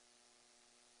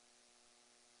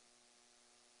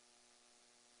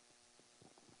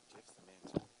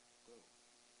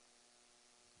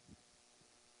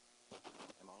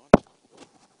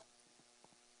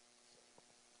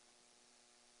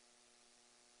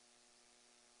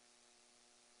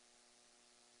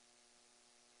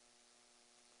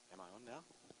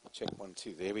Check 1,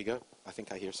 2. There we go. I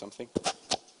think I hear something.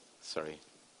 Sorry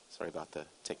about the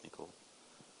technical.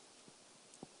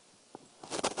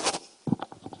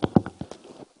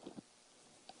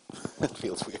 It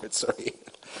feels weird. Sorry.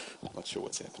 Not sure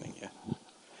what's happening here.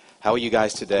 How are you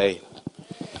guys today?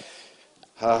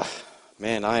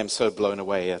 Man, I am so blown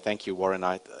away. Thank you, Warren.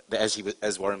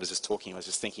 As Warren was just talking, I was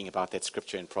just thinking about that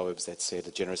scripture in Proverbs that said,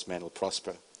 "A generous man will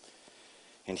prosper,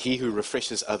 and he who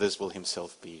refreshes others will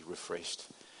himself be refreshed."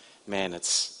 Man,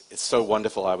 it's so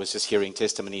wonderful. I was just hearing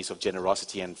testimonies of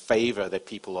generosity and favor that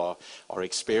people are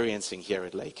experiencing here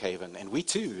at Lake Haven, and we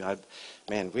too.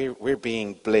 We're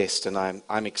being blessed, and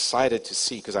I'm excited to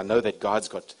see, because I know that God's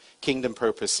got kingdom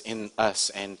purpose in us,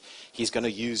 and He's going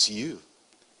to use you.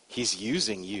 He's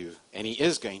using you, and He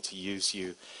is going to use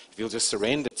you if you'll just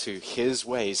surrender to His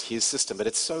ways, His system. But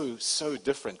it's so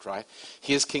different, right?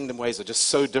 His kingdom ways are just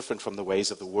so different from the ways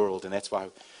of the world, and that's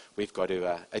why we've got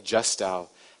to adjust our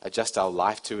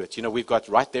life to it. You know, we've got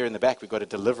right there in the back, we've got a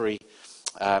delivery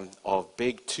of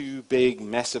two big,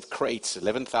 massive crates,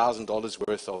 $11,000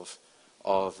 worth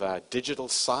of digital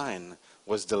sign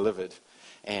was delivered.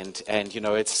 And you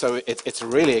know, it's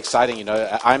really exciting. You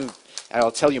know,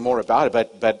 I'll tell you more about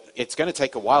it, but it's going to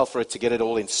take a while for it to get it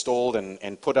all installed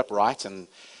and put up right.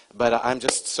 But I'm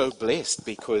just so blessed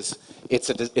because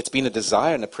it's been a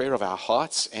desire and a prayer of our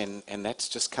hearts, and that's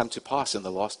just come to pass in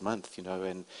the last month. You know,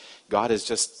 and God has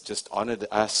just honored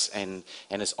us and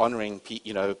is honoring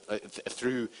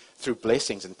through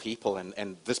blessings and people,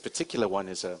 and this particular one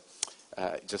is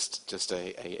just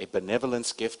a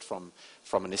benevolence gift from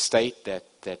an estate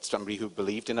that somebody who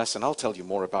believed in us, and I'll tell you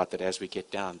more about that as we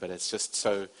get down. But it's just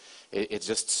so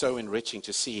enriching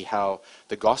to see how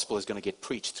the gospel is going to get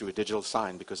preached through a digital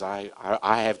sign, because I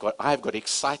have got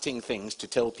exciting things to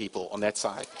tell people on that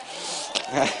side.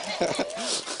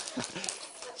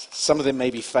 Some of them may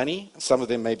be funny, some of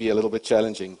them may be a little bit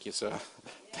challenging. Yes, sir.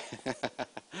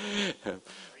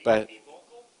 But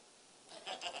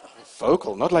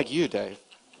vocal, not like you, Dave.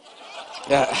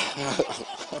 Yeah.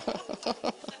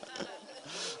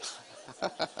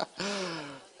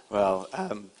 Well,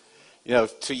 you know,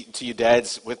 to you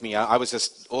dads with me, my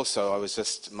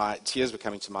tears were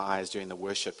coming to my eyes during the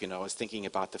worship. You know, I was thinking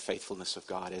about the faithfulness of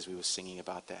God as we were singing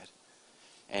about that,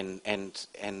 and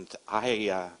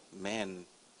I,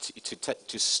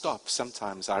 to stop.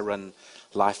 Sometimes I run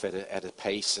life at a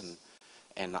pace,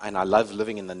 and I love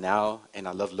living in the now, and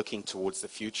I love looking towards the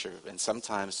future. And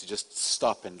sometimes to just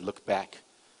stop and look back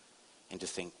and to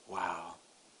think, wow,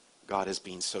 God has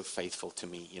been so faithful to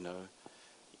me, you know.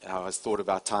 I thought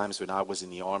about times when I was in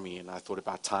the army, and I thought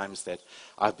about times that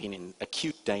I've been in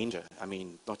acute danger. I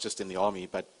mean, not just in the army,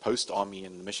 but post-army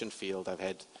in the mission field. I've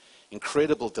had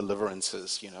incredible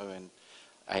deliverances, you know,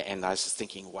 and I was just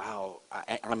thinking, wow,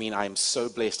 I mean, I'm so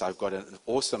blessed. I've got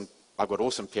awesome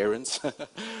parents.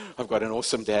 I've got an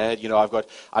awesome dad. You know,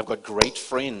 I've got great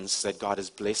friends that God has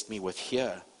blessed me with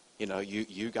here. You know,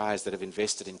 you guys that have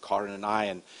invested in Corin and I,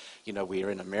 and you know, we're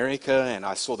in America, and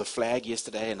I saw the flag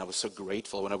yesterday, and I was so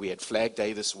grateful. When we had Flag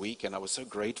Day this week, and I was so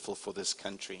grateful for this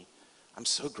country. I'm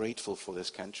so grateful for this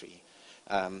country.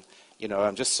 You know,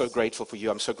 I'm just so grateful for you.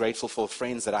 I'm so grateful for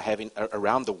friends that I have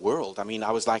around the world. I mean,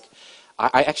 I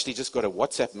actually just got a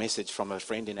WhatsApp message from a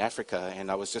friend in Africa,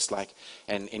 and I was just like,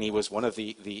 and he was one of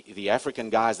the African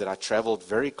guys that I traveled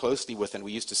very closely with, and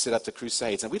we used to sit up the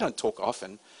crusades, and we don't talk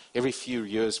often. Every few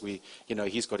years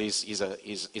he's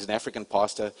an African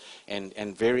pastor,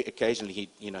 and very occasionally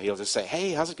he'll just say,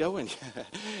 "Hey, how's it going?"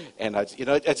 And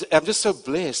I'm just so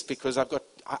blessed because I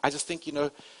just think, you know,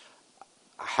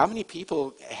 how many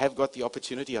people have got the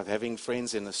opportunity of having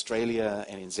friends in Australia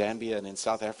and in Zambia and in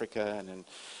South Africa and in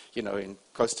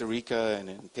Costa Rica and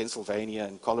in Pennsylvania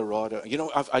and Colorado. You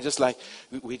know, I just like,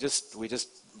 we're just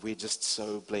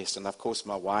so blessed. And of course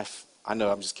my wife, I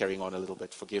know I'm just carrying on a little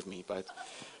bit, forgive me, but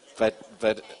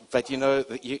you know,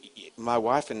 my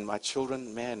wife and my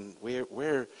children, man,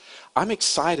 I'm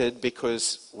excited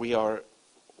because we are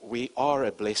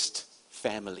a blessed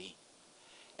family.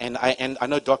 And I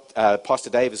know Pastor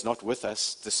Dave is not with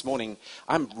us this morning.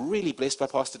 I'm really blessed by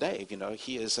Pastor Dave. You know,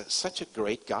 he is such a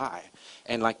great guy.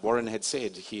 And like Warren had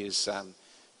said, he is,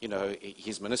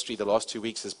 his ministry the last 2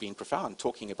 weeks has been profound,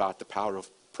 talking about the power of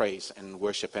praise and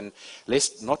worship. And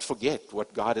let's not forget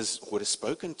what God has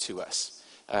spoken to us.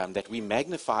 That we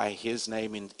magnify His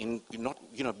name in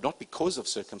not because of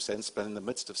circumstance, but in the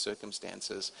midst of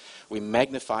circumstances, we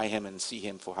magnify Him and see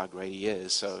Him for how great He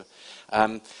is. So,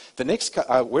 the next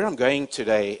where I'm going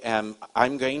today,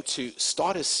 I'm going to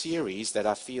start a series that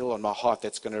I feel on my heart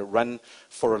that's going to run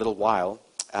for a little while,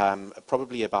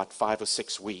 probably about 5 or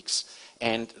 6 weeks.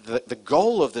 And the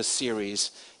goal of this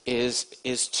series is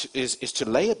to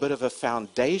lay a bit of a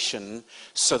foundation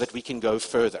so that we can go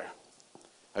further.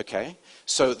 Okay?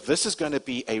 So this is going to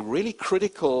be a really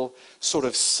critical sort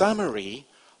of summary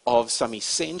of some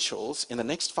essentials in the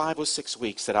next 5 or 6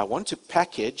 weeks that I want to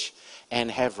package and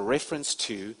have reference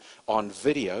to on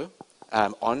video,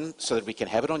 so that we can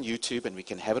have it on YouTube and we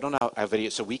can have it on our video,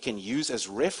 so we can use as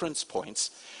reference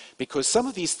points, because some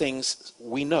of these things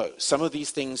we know, some of these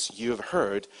things you have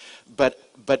heard, but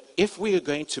if we are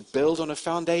going to build on a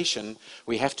foundation,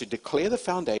 we have to declare the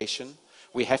foundation.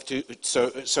 We have to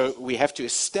so we have to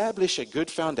establish a good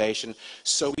foundation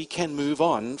so we can move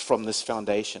on from this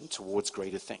foundation towards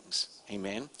greater things.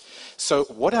 Amen. So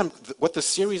what the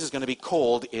series is going to be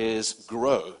called is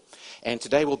Grow, and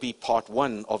today will be part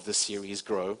 1 of the series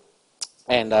Grow,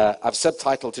 and I've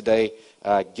subtitled today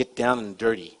Get Down and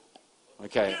Dirty.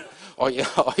 Okay, are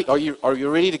you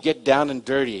ready to get down and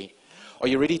dirty? Are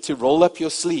you ready to roll up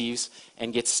your sleeves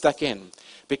and get stuck in?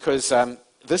 Because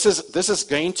this is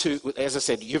going to, as I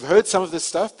said, you've heard some of this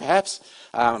stuff, perhaps.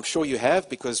 I'm sure you have,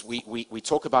 because we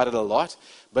talk about it a lot.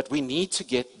 But we need to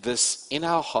get this in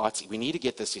our hearts. We need to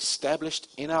get this established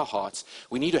in our hearts.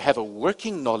 We need to have a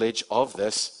working knowledge of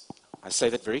this. I say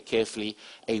that very carefully.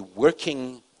 A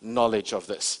working knowledge of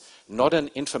this, not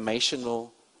an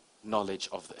informational knowledge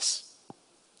of this.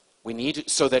 We need it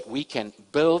so that we can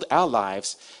build our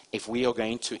lives if we are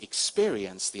going to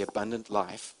experience the abundant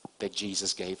life that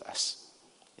Jesus gave us.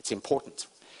 It's important.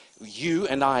 You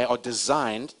and I are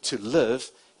designed to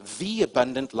live the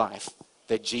abundant life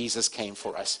that Jesus came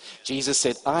for us. Jesus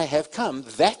said, I have come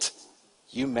that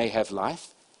you may have life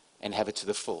and have it to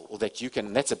the full. Or that you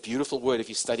can, that's a beautiful word if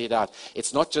you study it out.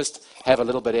 It's not just have a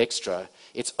little bit extra.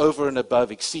 It's over and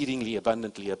above, exceedingly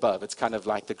abundantly above. It's kind of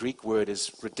like the Greek word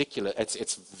is ridiculous.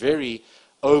 It's very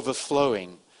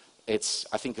overflowing. It's,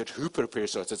 I think,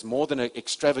 it's more than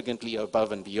extravagantly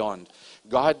above and beyond.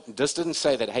 God just didn't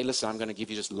say that, hey, listen, I'm going to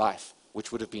give you just life,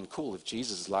 which would have been cool if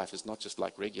Jesus' life is not just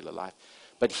like regular life.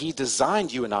 But he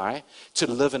designed you and I to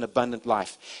live an abundant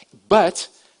life. But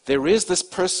there is this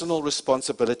personal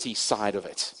responsibility side of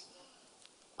it.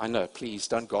 I know, please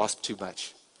don't gasp too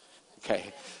much.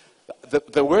 Okay.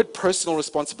 The word personal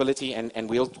responsibility, and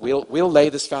we'll lay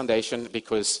this foundation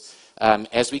because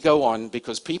as we go on,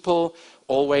 because people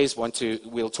always want to,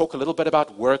 we'll talk a little bit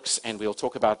about works and we'll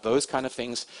talk about those kind of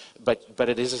things, but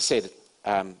it is, as I said,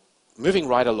 moving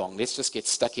right along. Let's just get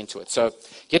stuck into it. So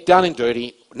get down and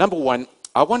dirty. Number 1,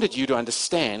 I wanted you to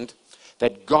understand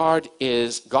that God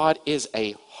is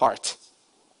a heart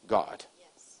God.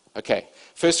 Okay,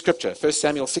 first scripture, 1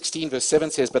 Samuel 16 verse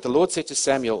 7 says, but the Lord said to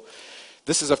Samuel,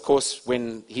 this is of course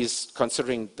when he's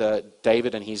considering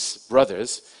David and his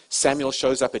brothers. Samuel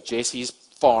shows up at Jesse's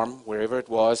farm, wherever it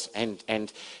was,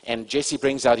 and Jesse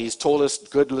brings out his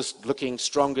tallest, goodest looking,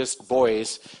 strongest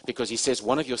boys, because he says,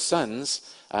 one of your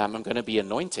sons, I'm going to be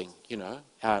anointing,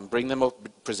 bring them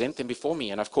up, present them before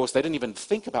me. And of course, they didn't even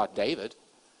think about David,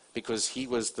 because he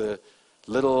was the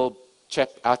little chap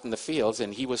out in the fields,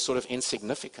 and he was sort of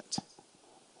insignificant.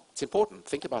 It's important.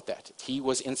 Think about that. He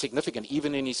was insignificant,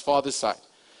 even in his father's sight.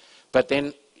 But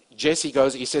then Jesse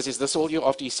goes, he says, is this all you?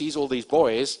 After he sees all these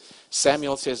boys,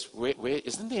 Samuel says, where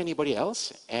isn't there anybody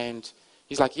else? And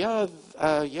he's like, yeah,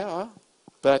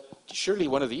 but surely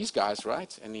one of these guys,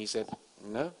 right? And he said,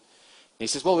 no. And he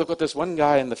says, well, we've got this one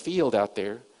guy in the field out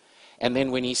there. And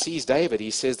then when he sees David,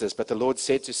 he says this, but the Lord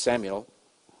said to Samuel,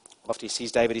 after he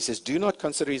sees David, he says, do not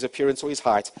consider his appearance or his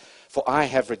height, for I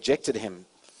have rejected him.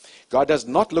 God does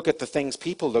not look at the things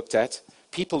people looked at.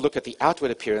 People look at the outward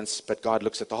appearance, but God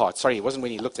looks at the heart. Sorry, it wasn't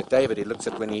when he looked at David. He looked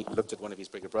at when he looked at one of his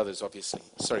bigger brothers, obviously.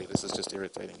 Sorry, this is just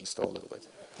irritating. He stole a little bit.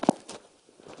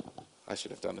 I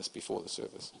should have done this before the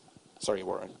service. Sorry,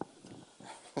 Warren.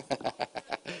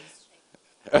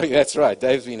 Oh, that's right.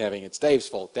 Dave's been having it. It's Dave's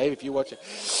fault. Dave, if you watch it.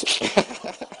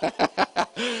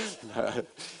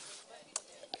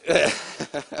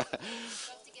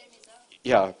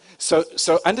 Yeah. So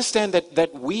understand that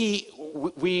we've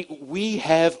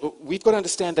got to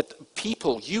understand that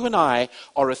people, you and I,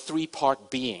 are a 3-part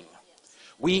being.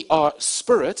 We are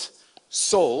spirit,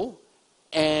 soul,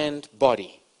 and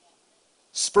body.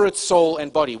 Spirit, soul,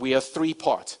 and body. We are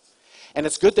 3-part. And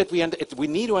it's good that we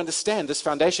need to understand this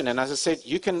foundation. And as I said,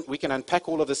 we can unpack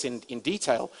all of this in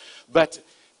detail. But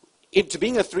into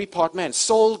being a 3-part man,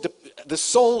 the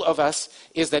soul of us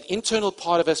is that internal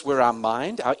part of us where our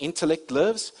mind, our intellect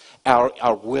lives,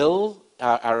 our will,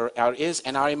 our is,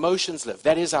 and our emotions live.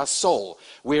 That is our soul.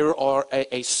 We are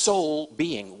a soul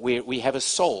being. We have a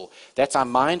soul. That's our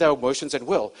mind, our emotions, and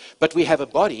will. But we have a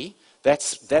body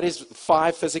That is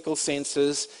 5 physical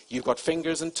senses. You've got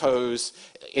fingers and toes.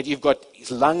 You've got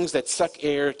lungs that suck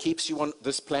air, keeps you on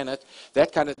this planet.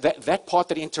 That part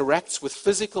that interacts with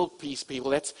physical people,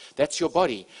 that's your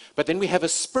body. But then we have a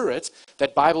spirit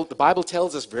that the Bible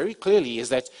tells us very clearly is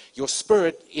that your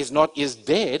spirit is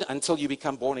dead until you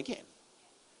become born again.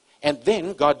 And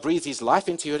then God breathes His life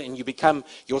into it, and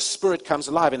your spirit comes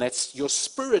alive, and that's your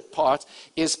spirit part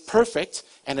is perfect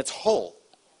and it's whole.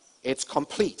 It's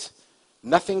complete.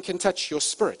 Nothing can touch your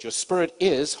spirit. Your spirit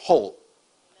is whole.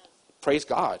 Praise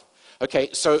God.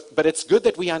 Okay, but it's good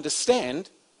that we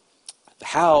understand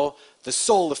how the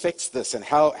soul affects this and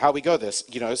how we go this.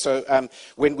 So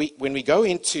when we go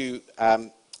into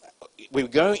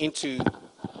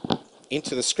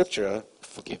the scripture,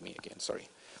 forgive me again, sorry.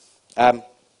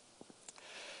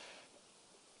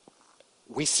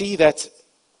 We see that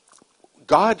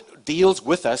God deals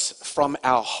with us from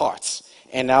our hearts.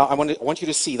 And now I want you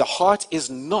to see, the heart is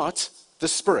not the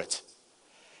spirit.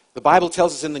 The Bible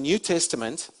tells us in the New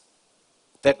Testament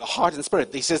that heart and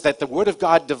spirit, He says that the Word of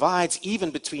God divides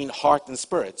even between heart and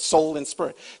spirit, soul and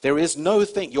spirit. There is no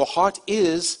thing. Your heart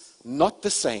is not the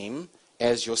same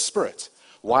as your spirit.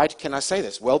 Why can I say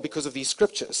this? Well, because of these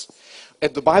scriptures.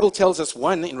 The Bible tells us,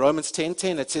 one, in Romans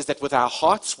 10:10, it says that with our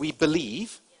hearts we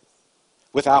believe.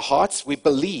 With our hearts, we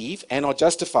believe and are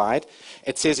justified.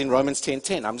 It says in Romans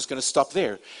 10:10. I'm just going to stop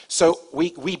there. So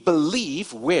we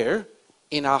believe where?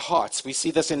 In our hearts. We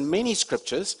see this in many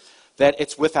scriptures, that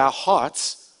it's with our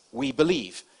hearts we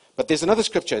believe. But there's another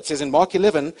scripture. It says in Mark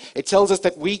 11, it tells us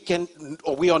that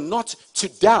we are not to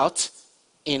doubt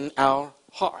in our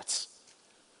hearts.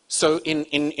 So that's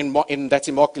in Mark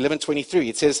 11:23.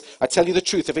 It says, I tell you the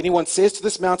truth, if anyone says to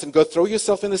this mountain, go throw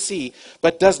yourself in the sea,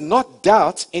 but does not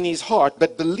doubt in his heart,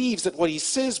 but believes that what he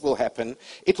says will happen,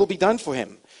 it will be done for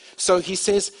him. So he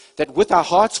says that with our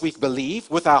hearts we believe,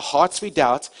 with our hearts we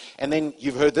doubt, and then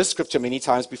you've heard this scripture many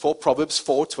times before, Proverbs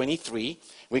 4:23.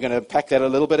 We're going to unpack that a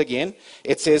little bit again.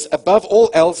 It says, above all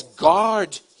else,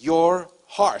 guard your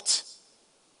heart.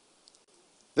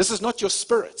 This is not your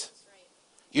spirit.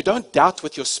 You don't doubt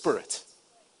with your spirit.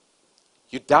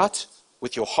 You doubt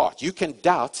with your heart. You can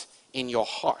doubt in your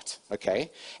heart,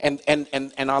 okay? And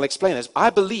I'll explain this. I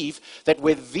believe that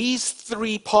where these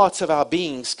 3 parts of our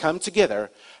beings come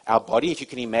together, our body, if you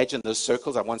can imagine those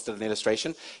circles, I once did an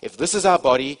illustration. If this is our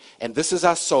body, and this is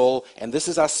our soul, and this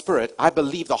is our spirit, I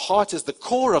believe the heart is the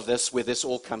core of this, where this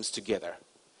all comes together.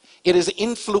 It is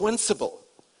influenceable.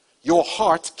 Your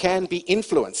heart can be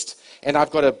influenced. And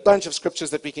I've got a bunch of scriptures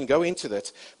that we can go into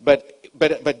that. But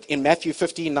in Matthew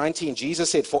 15:19, Jesus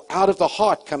said, for out of the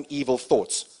heart come evil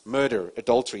thoughts, murder,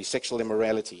 adultery, sexual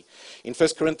immorality. In 1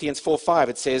 Corinthians 4:5,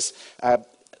 it says,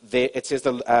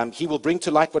 he will bring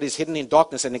to light what is hidden in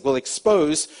darkness, and it will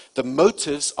expose the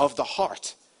motives of the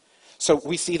heart. So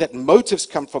we see that motives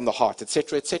come from the heart,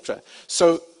 etc., etc.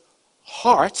 So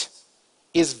heart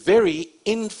is very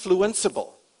influenceable.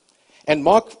 And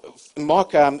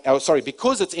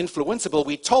because it's influenceable,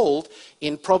 we're told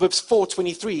in Proverbs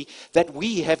 4:23 that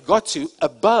we have got to,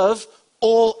 above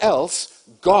all else,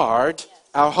 guard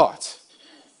our heart.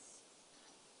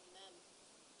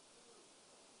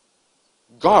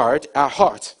 Guard our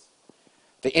heart.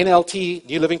 The NLT,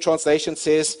 New Living Translation,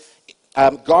 says,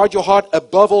 guard your heart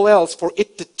above all else, for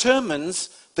it determines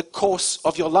the course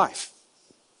of your life.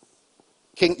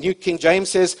 New King James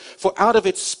says, for out of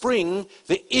it spring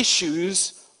the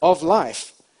issues of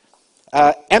life.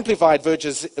 Amplified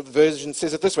version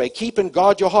says it this way, keep and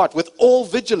guard your heart with all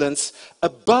vigilance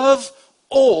above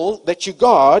all that you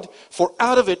guard, for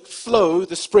out of it flow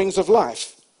the springs of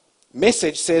life.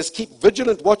 Message says, keep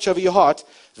vigilant watch over your heart.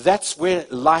 That's where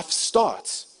life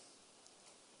starts.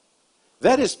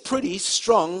 That is pretty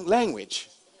strong language.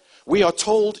 We are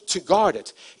told to guard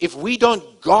it. If we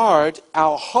don't guard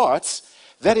our hearts,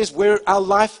 that is where our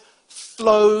life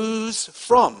flows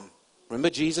from.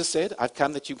 Remember Jesus said, I've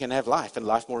come that you can have life and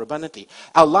life more abundantly.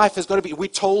 Our life has got to be, we're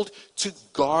told to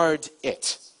guard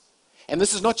it. And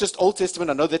this is not just Old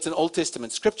Testament. I know that's an Old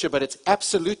Testament scripture, but it's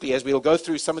absolutely, as we'll go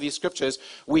through some of these scriptures,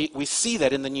 we see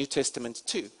that in the New Testament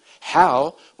too.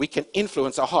 How we can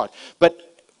influence our heart.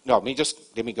 But, no,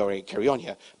 let me go and carry on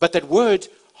here. But that word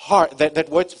heart, that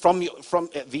word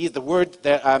the word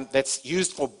that's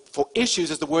used for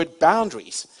issues is the word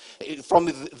boundaries.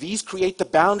 These create the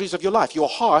boundaries of your life. Your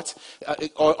heart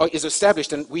is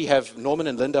established, and we have, Norman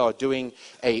and Linda are doing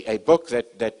a book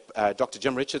that Dr.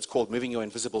 Jim Richards called Moving Your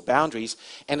Invisible Boundaries,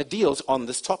 and it deals on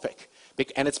this topic.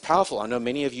 And it's powerful. I know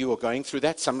many of you are going through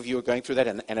that. Some of you are going through that,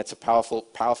 and it's a powerful,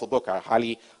 powerful book. I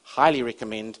highly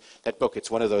recommend that book.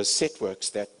 It's one of those set works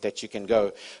that you can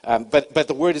go. But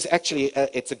the word is actually,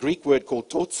 it's a Greek word called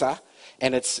totsa,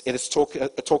 and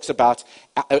it talks about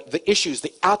the issues,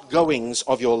 the outgoings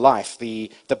of your life.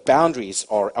 The boundaries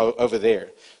are over there.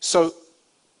 So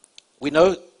we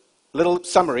know, little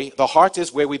summary, the heart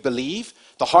is where we believe.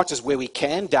 The heart is where we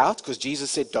can doubt, because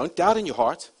Jesus said, don't doubt in your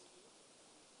heart.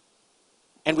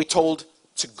 And we're told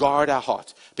to guard our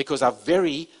heart, because our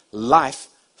very life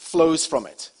flows from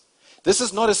it. This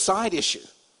is not a side issue.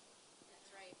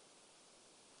 That's right.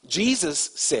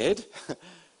 Jesus said,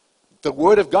 the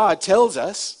Word of God tells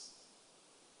us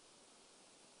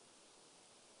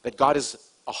that God is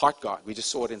a heart God. We just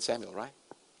saw it in Samuel, right?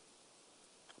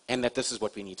 And that this is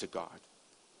what we need to guard.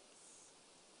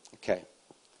 Okay.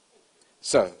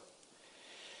 So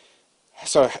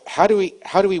how do we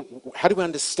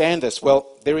understand this? Well,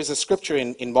 there is a scripture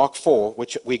in Mark 4,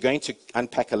 which we're going to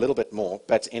unpack a little bit more.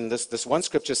 But in this one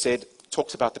scripture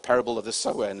talks about the parable of the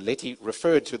sower, and Letty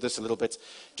referred to this a little bit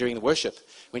during the worship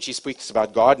when she speaks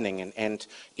about gardening, and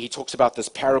he talks about this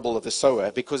parable of the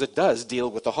sower because it does deal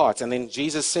with the heart. And then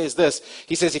Jesus says this.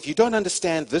 He says, if you don't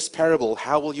understand this parable,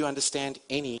 how will you understand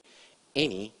any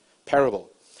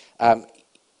parable?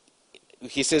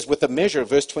 He says with the measure,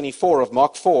 verse 24 of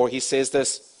Mark 4, he says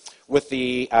this with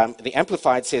the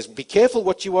Amplified says, be careful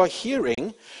what you are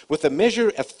hearing. With the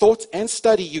measure of thought and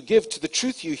study you give to the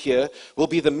truth you hear will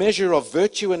be the measure of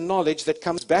virtue and knowledge that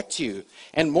comes back to you.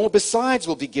 And more besides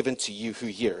will be given to you who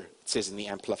hear, it says in the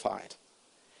Amplified.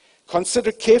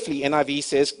 Consider carefully, NIV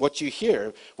says, what you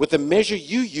hear. With the measure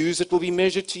you use, it will be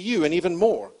measured to you, and even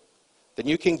more. The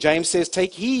New King James says,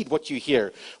 take heed what you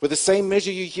hear. With the same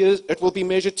measure you hear, it will be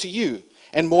measured to you,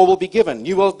 and more will be given.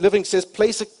 New World Living says,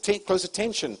 place close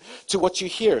attention to what you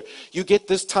hear. You get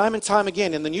this time and time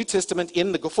again in the New Testament,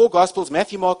 in the four Gospels,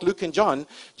 Matthew, Mark, Luke, and John.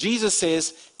 Jesus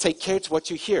says, take care to what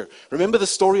you hear. Remember the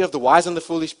story of the wise and the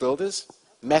foolish builders?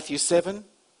 Matthew 7.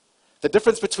 The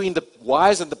difference between the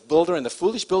wise and the builder and the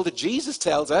foolish builder, Jesus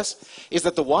tells us, is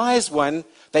that the wise one,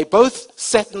 they both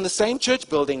sat in the same church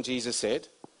building, Jesus said.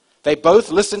 They both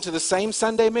listened to the same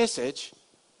Sunday message.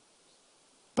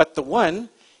 But the one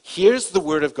hears the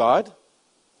word of God.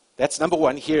 That's number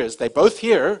one, hears. They both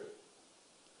hears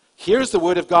the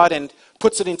word of God and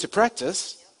puts it into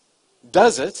practice,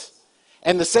 does it.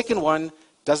 And the second one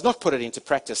does not put it into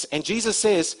practice. And Jesus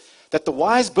says that the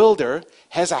wise builder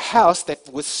has a house that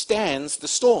withstands the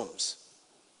storms.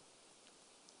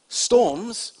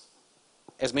 Storms,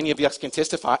 as many of you can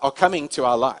testify, are coming to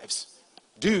our lives,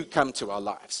 do come to our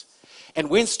lives. And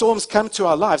when storms come to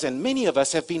our lives, and many of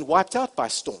us have been wiped out by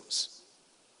storms,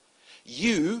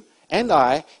 you and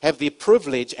I have the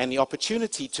privilege and the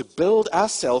opportunity to build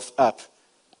ourselves up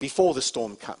before the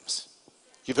storm comes.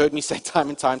 You've heard me say time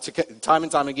and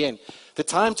time again, the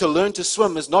time to learn to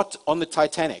swim is not on the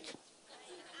Titanic.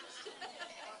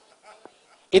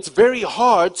 It's very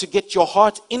hard to get your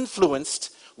heart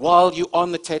influenced while you're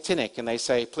on the Titanic. And they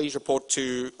say, please report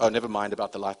to, oh, never mind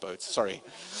about the lifeboats, sorry.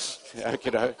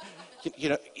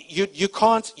 You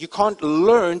can't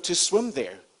learn to swim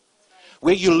there.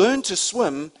 Where you learn to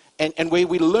swim and where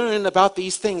we learn about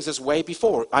these things is way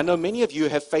before. I know many of you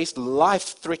have faced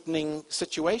life-threatening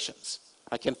situations.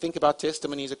 I can think about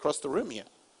testimonies across the room here.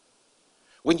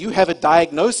 When you have a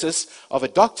diagnosis of a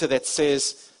doctor that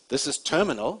says this is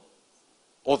terminal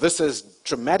or this is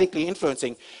dramatically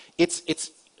influencing,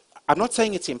 I'm not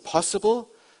saying it's impossible,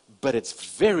 but it's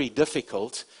very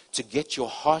difficult to get your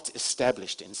heart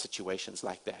established in situations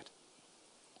like that.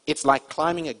 It's like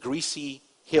climbing a greasy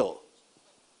hill.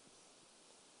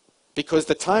 Because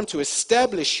the time to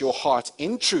establish your heart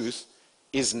in truth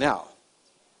is now.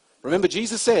 Remember,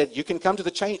 Jesus said you can come to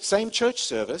the same church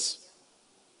service,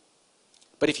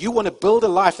 but if you want to build a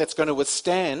life that's going to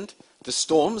withstand the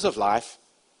storms of life,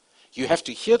 you have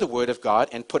to hear the word of God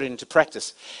and put it into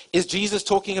practice. Is Jesus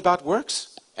talking about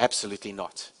works? Absolutely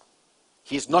not.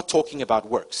 He's not talking about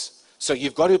works. So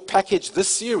you've got to package this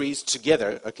series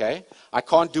together, okay? I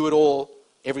can't do it all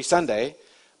every Sunday.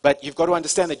 But you've got to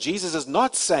understand that Jesus is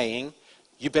not saying,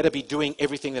 you better be doing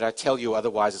everything that I tell you,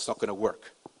 otherwise it's not going to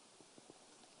work.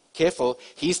 Careful.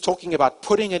 He's talking about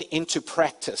putting it into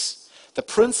practice. The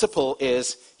principle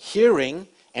is hearing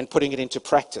and putting it into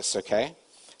practice, okay?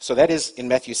 So that is in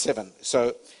Matthew 7.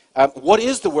 So what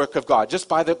is the work of God?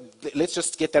 Let's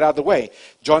just get that out of the way.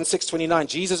 John 6:29,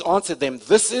 Jesus answered them,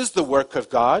 this is the work of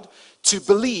God, to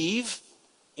believe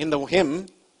in him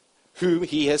who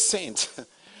he has sent.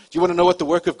 Do you want to know what the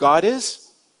work of God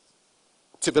is?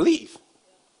 To believe.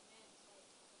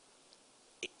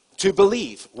 To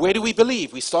believe. Where do we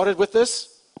believe? We started with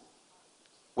this.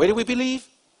 Where do we believe?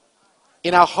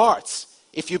 In our hearts.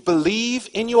 If you believe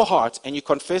in your heart and you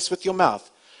confess with your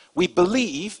mouth, we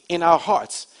believe in our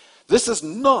hearts. This is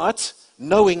not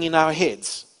knowing in our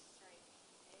heads.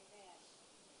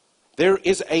 There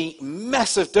is a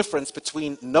massive difference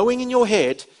between knowing in your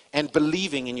head and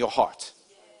believing in your heart.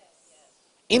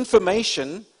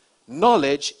 Information,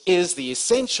 knowledge is the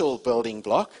essential building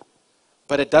block,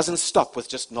 but it doesn't stop with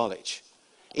just knowledge.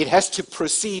 It has to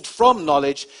proceed from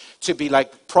knowledge to be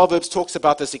like Proverbs talks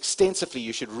about this extensively.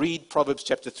 You should read Proverbs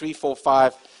chapter 3, 4,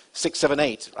 5, 6, 7,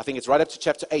 8. I think it's right up to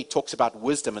chapter 8 talks about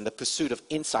wisdom and the pursuit of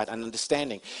insight and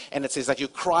understanding. And it says that you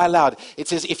cry aloud. It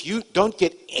says if you don't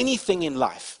get anything in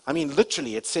life, I mean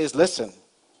literally it says, listen,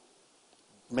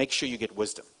 make sure you get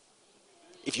wisdom.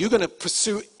 If you're going to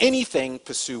pursue anything,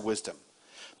 pursue wisdom.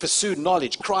 Pursue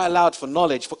knowledge. Cry aloud for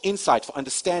knowledge, for insight, for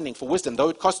understanding, for wisdom. Though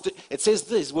it cost, it says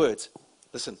these words.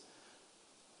 Listen.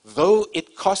 Though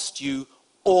it cost you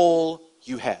all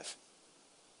you have.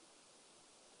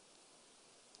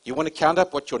 You want to count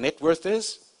up what your net worth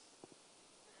is?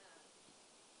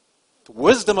 The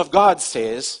wisdom of God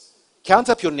says, count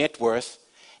up your net worth,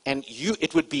 and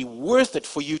it would be worth it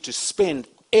for you to spend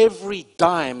every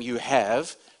dime you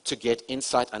have to get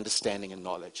insight, understanding, and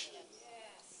knowledge.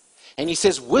 And he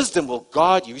says wisdom will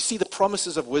guard you. You see the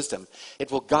promises of wisdom. It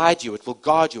will guide you. It will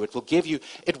guard you. It will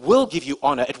give you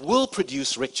honor. It will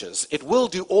produce riches. It will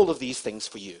do all of these things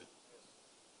for you.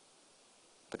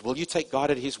 But will you take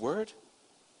God at his word?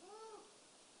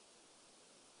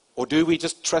 Or do we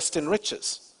just trust in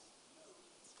riches?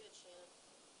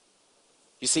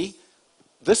 You see,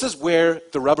 this is where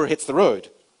the rubber hits the road.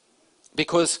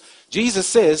 Because Jesus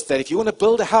says that if you want to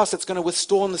build a house that's going to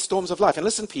withstand the storms of life, and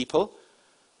listen people,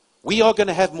 we are going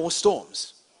to have more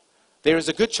storms. There is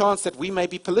a good chance that we may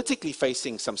be politically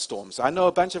facing some storms. I know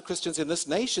a bunch of Christians in this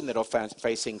nation that are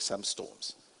facing some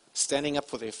storms, standing up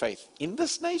for their faith in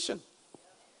this nation,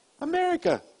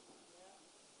 America.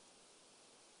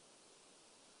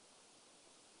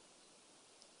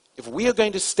 If we are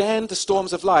going to stand the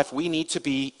storms of life, we need to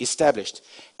be established.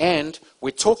 And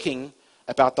we're talking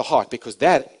about the heart because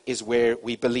that is where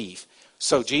we believe.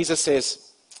 So Jesus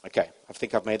says, okay, I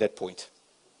think I've made that point.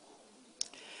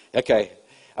 Okay,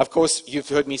 of course, you've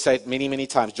heard me say it many, many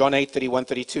times. John 8, 31,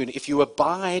 32. If you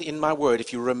abide in my word,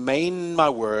 if you remain in my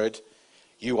word,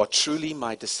 you are truly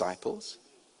my disciples.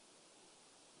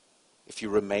 If you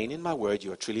remain in my word,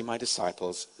 you are truly my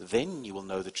disciples. Then you will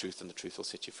know the truth, and the truth will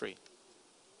set you free.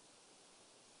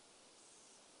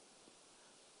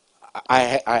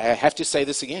 I have to say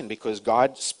this again because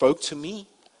God spoke to me,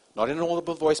 not in an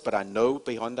audible voice, but I know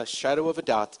beyond a shadow of a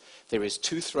doubt there is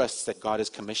two thrusts that God has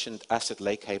commissioned us at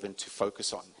Lake Haven to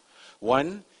focus on.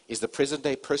 One is the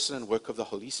present-day person and work of the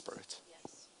Holy Spirit.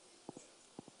 Yes.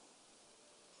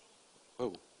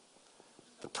 Whoa.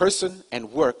 The person and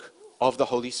work of the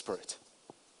Holy Spirit.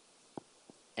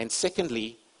 And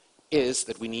secondly is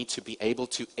that we need to be able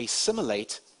to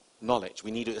assimilate knowledge. We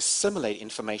need to assimilate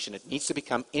information. It needs to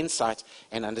become insight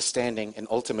and understanding and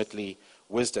ultimately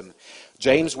wisdom.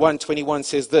 James 1:21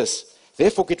 says this,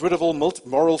 therefore get rid of all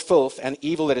moral filth and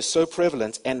evil that is so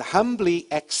prevalent and humbly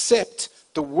accept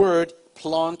the word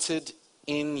planted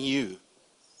in you.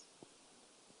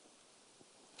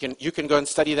 You can go and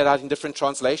study that out in different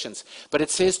translations. But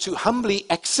it says to humbly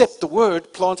accept the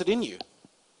word planted in you.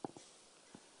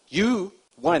 You,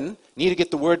 one, need to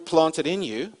get the word planted in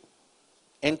you.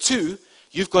 And two,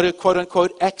 you've got to, quote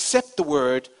unquote, accept the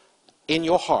word in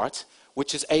your heart,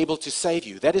 which is able to save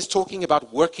you. That is talking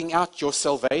about working out your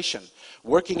salvation.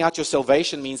 Working out your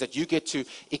salvation means that you get to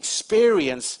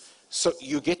experience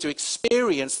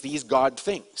these God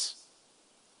things.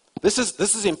 This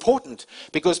is important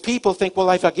because people think, well,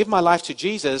 if I give my life to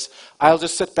Jesus, I'll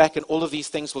just sit back and all of these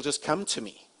things will just come to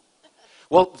me.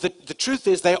 Well, the truth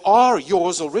is they are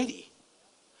yours already.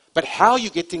 But how you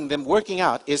getting them working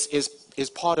out is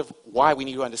part of why we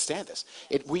need to understand this.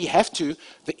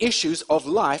 The issues of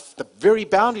life, the very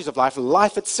boundaries of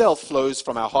life itself flows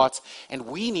from our hearts, and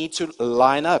we need to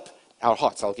line up our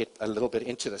hearts. I'll get a little bit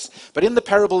into this. But in the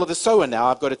parable of the sower now,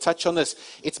 I've got to touch on this.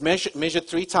 It's measured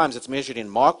 3 times. It's measured in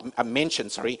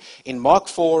in Mark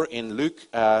 4, in Luke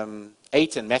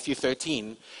 8, and Matthew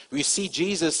 13. We see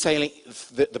Jesus saying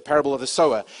the parable of the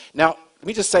sower. Now, let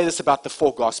me just say this about the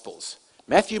 4 Gospels.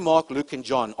 Matthew, Mark, Luke, and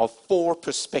John are 4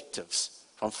 perspectives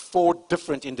from 4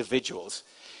 different individuals.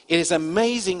 It is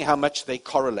amazing how much they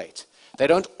correlate. They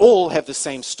don't all have the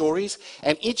same stories,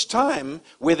 and each time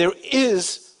where there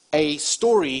is a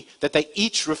story that they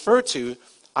each refer to,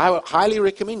 I would highly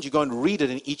recommend you go and read it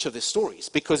in each of the stories.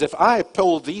 Because if I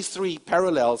pulled these 3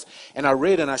 parallels and I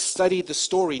read and I studied the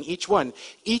story in each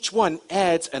one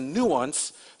adds a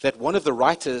nuance that one of the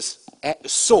writers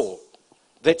saw.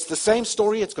 That's the same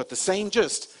story, it's got the same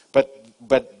gist,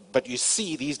 but you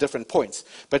see these different points.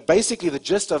 But basically the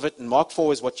gist of it in Mark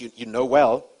 4 is what you know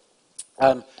well.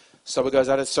 Sower goes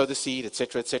out and sow the seed,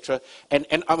 etc., etc. And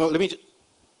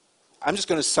I'm just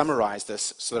going to summarize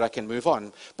this so that I can move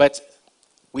on. But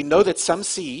we know that some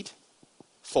seed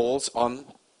falls on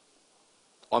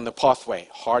the pathway,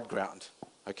 hard ground.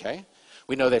 Okay?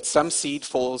 We know that some seed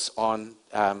falls on,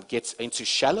 gets into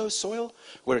shallow soil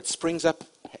where it springs up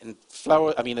and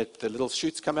the little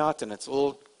shoots come out and it's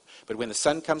all, but when the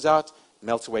sun comes out,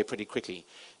 melts away pretty quickly.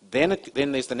 Then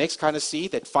there's the next kind of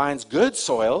seed that finds good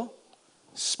soil,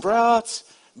 sprouts,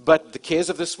 but the cares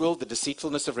of this world, the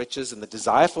deceitfulness of riches, and the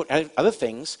desire for other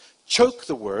things choke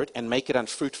the word and make it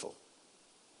unfruitful.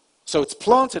 So it's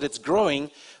planted, it's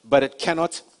growing, but it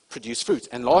cannot produce fruit.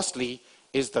 And lastly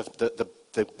is the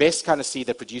best kind of seed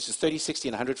that produces 30, 60,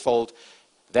 and 100-fold.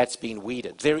 That's been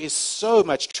weeded. There is so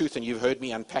much truth, and you've heard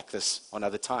me unpack this on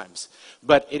other times.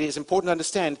 But it is important to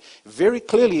understand very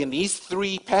clearly in these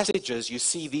three passages, you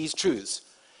see these truths.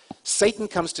 Satan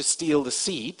comes to steal the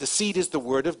seed. The seed is the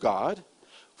word of God.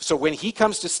 So when he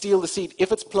comes to steal the seed,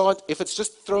 if it's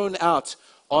just thrown out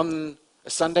on a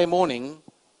Sunday morning,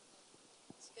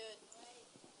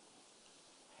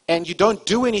 and you don't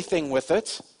do anything with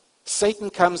it, Satan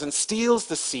comes and steals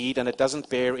the seed and it doesn't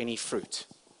bear any fruit.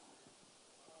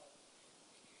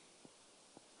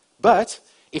 But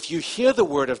if you hear the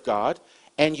word of God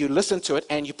and you listen to it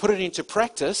and you put it into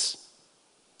practice,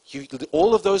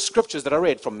 all of those scriptures that I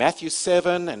read from Matthew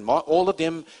 7 and all of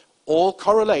them all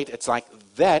correlate. It's like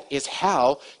that is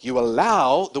how you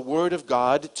allow the word of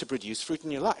God to produce fruit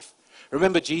in your life.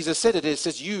 Remember, Jesus said it. It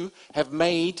says you have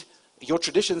made, your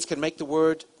traditions can make the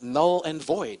word null and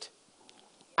void.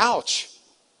 Ouch.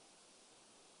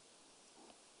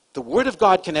 The word of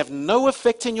God can have no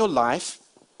effect in your life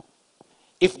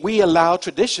if we allow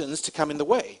traditions to come in the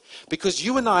way. Because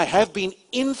you and I have been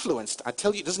influenced. I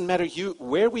tell you, it doesn't matter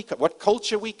what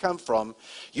culture we come from.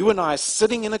 You and I are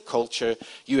sitting in a culture.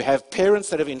 You have parents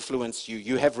that have influenced you.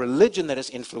 You have religion that has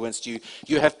influenced you.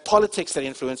 You have politics that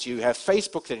influence you. You have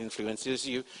Facebook that influences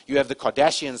you. You have the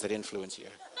Kardashians that influence you.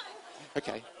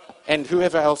 Okay. And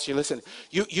whoever else you listen.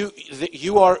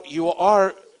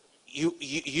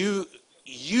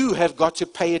 You have got to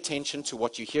pay attention to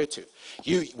what you hear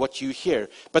what you hear.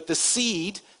 But the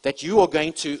seed that you are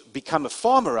going to become a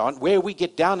farmer on, where we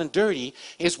get down and dirty,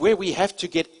 is where we have to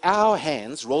get our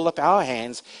hands, roll up our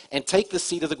hands, and take the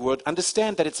seed of the word.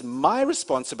 Understand that it's my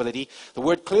responsibility. The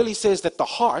word clearly says that the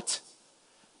heart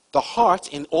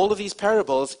in all of these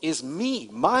parables is me,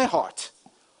 my heart.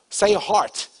 Say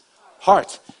heart.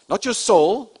 Heart. Not your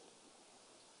soul,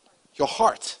 your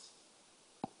heart.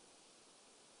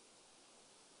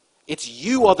 It's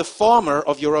you are the farmer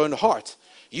of your own heart.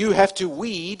 You have to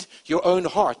weed your own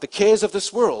heart. The cares of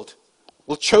this world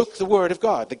will choke the word of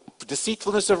God. The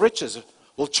deceitfulness of riches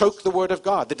will choke the word of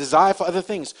God. The desire for other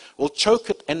things will choke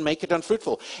it and make it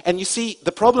unfruitful. And you see,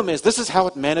 the problem is, this is how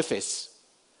it manifests.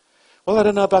 Well, I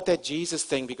don't know about that Jesus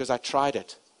thing because I tried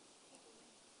it.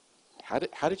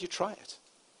 How did you try it?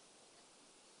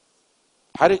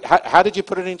 How did you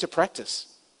put it into practice?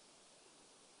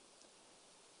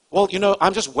 Well,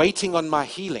 I'm just waiting on my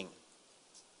healing.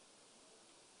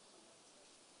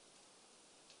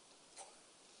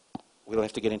 We'll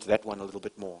have to get into that one a little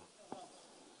bit more.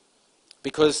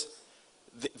 Because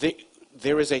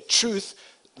there is a truth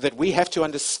that we have to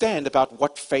understand about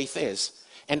what faith is.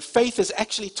 And faith is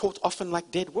actually taught often like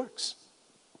dead works.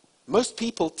 Most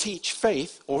people teach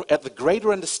faith, or at the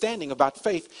greater understanding about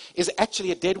faith, is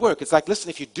actually a dead work. It's like, listen,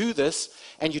 if you do this,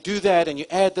 and you do that, and you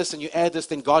add this, and you add this,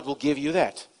 then God will give you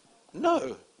that.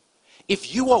 No.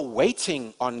 If you are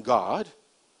waiting on God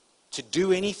to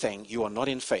do anything, you are not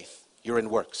in faith. You're in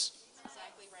works. That's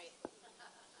exactly right.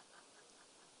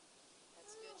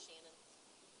 That's good, Shannon.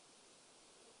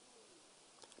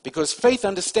 Because faith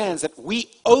understands that we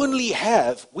only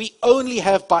have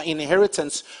by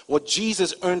inheritance what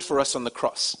Jesus earned for us on the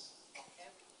cross.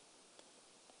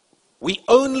 We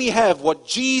only have what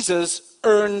Jesus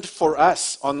earned for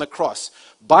us on the cross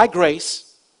by grace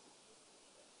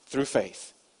through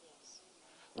faith.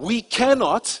 We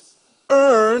cannot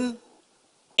earn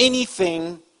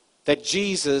anything that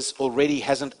Jesus already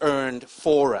hasn't earned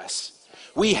for us.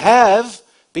 We have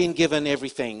been given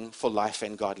everything for life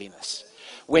and godliness.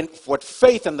 What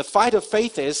faith and the fight of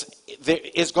faith is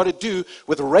got to do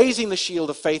with raising the shield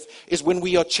of faith, is when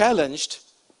we are challenged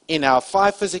in our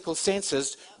five physical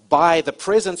senses by the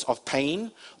presence of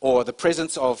pain or the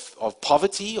presence of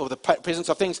poverty or the presence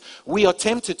of things, we are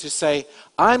tempted to say,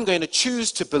 I'm going to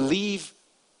choose to believe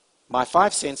my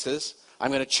five senses, I'm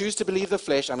going to choose to believe the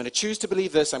flesh, I'm going to choose to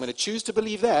believe this, I'm going to choose to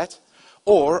believe that,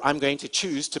 or I'm going to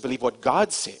choose to believe what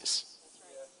God says.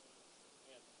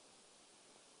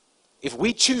 If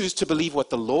we choose to believe what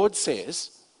the Lord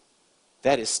says,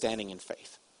 that is standing in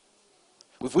faith.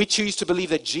 If we choose to believe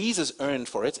that Jesus earned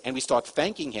for it and we start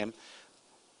thanking him,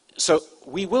 so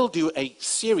we will do a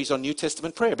series on New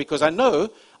Testament prayer, because I know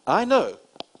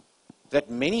that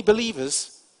many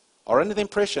believers are under the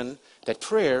impression that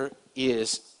prayer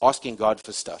is asking God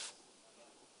for stuff.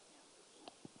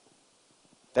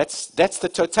 That's the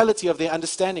totality of their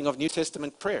understanding of New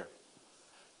Testament prayer.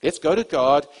 Let's go to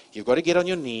God. You've got to get on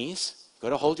your knees. You've got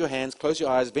to hold your hands, close your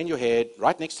eyes, bend your head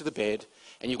right next to the bed,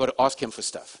 and you've got to ask him for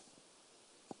stuff.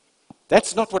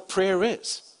 That's not what prayer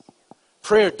is.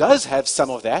 Prayer does have some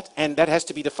of that, and that has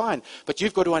to be defined. But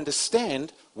you've got to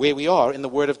understand where we are in the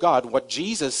Word of God. What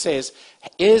Jesus says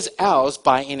is ours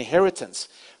by inheritance.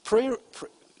 Prayer,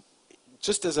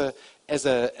 just as a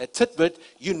tidbit,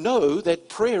 you know that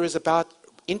prayer is about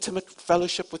intimate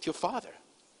fellowship with your Father.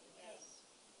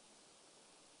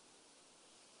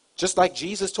 Just like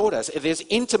Jesus taught us, there's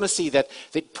intimacy, that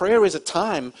prayer is a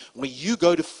time where you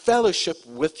go to fellowship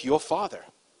with your Father.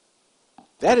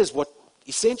 That is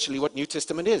essentially what New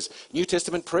Testament is. New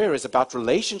Testament prayer is about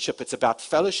relationship. It's about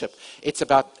fellowship. It's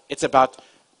about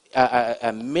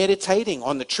meditating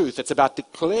on the truth. It's about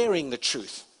declaring the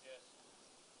truth.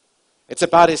 It's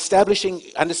about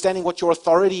understanding what your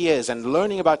authority is and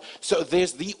learning about. So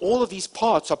all of these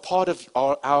parts are part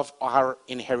of our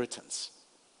inheritance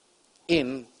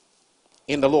in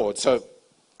the Lord. So,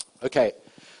 okay.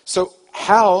 So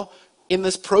how, in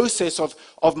this process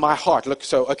of my heart, look,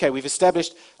 so, okay, we've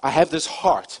established I have this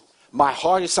heart. My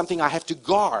heart is something I have to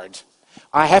guard.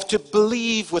 I have to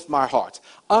believe with my heart.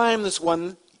 I'm this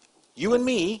one, you and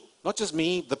me, not just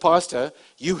me, the pastor,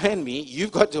 you and me,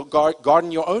 you've got to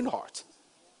guard your own heart.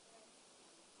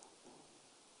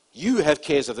 You have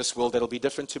cares of this world that'll be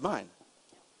different to mine.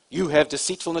 You have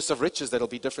deceitfulness of riches that'll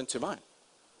be different to mine.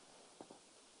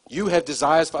 You have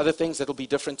desires for other things that'll be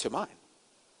different to mine.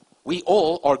 We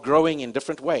all are growing in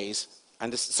different ways,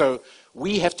 and so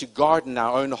we have to garden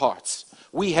our own hearts.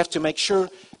 We have to make sure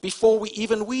before we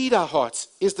even weed our hearts,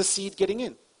 is the seed getting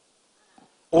in?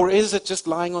 Or is it just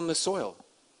lying on the soil?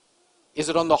 Is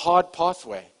it on the hard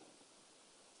pathway?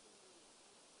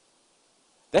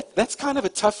 That's kind of a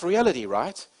tough reality,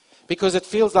 right? Because it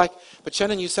feels like, but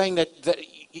Shannon, you're saying that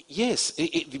yes,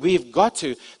 we've got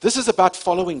to. This is about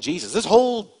following Jesus. This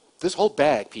whole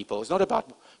bag, people, is not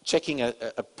about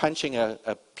punching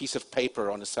a piece of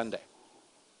paper on a Sunday.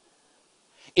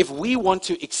 If we want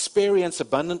to experience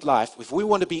abundant life, if we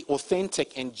want to be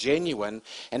authentic and genuine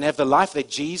and have the life that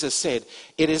Jesus said,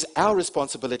 it is our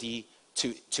responsibility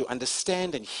to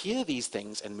understand and hear these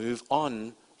things and move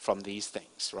on from these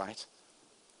things, right?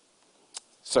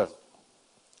 So,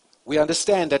 we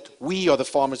understand that we are the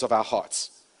farmers of our hearts.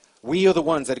 We are the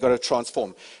ones that are going to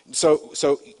transform.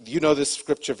 So you know this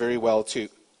scripture very well too.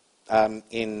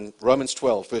 In Romans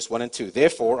 12, verse 1 and 2.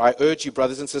 Therefore, I urge you,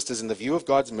 brothers and sisters, in the view of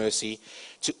God's mercy,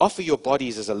 to offer your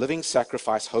bodies as a living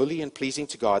sacrifice, holy and pleasing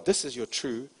to God. This is your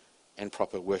true and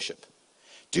proper worship.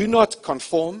 Do not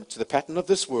conform to the pattern of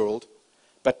this world,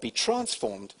 but be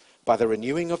transformed by the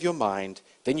renewing of your mind.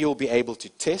 Then you will be able to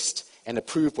test and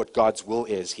approve what God's will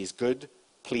is, his good,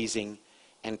 pleasing,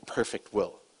 and perfect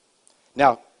will.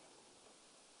 Now,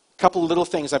 a couple little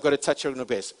things I've got to touch on a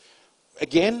bit.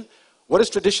 Again, what does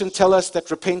tradition tell us that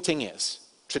repenting is?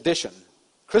 Tradition.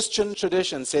 Christian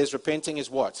tradition says repenting is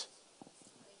what?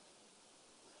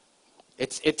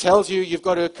 It tells you you've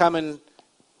got to come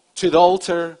to the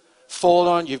altar, fall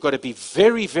on, you've got to be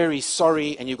very, very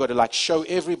sorry, and you've got to show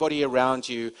everybody around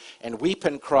you and weep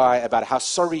and cry about how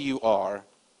sorry you are.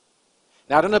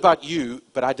 Now, I don't know about you,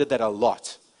 but I did that a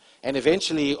lot. And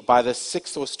eventually, by the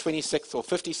 6th or 26th or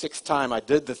 56th time I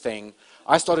did the thing,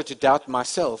 I started to doubt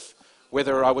myself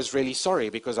whether I was really sorry,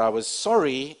 because I was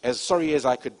sorry as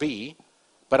I could be,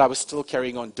 but I was still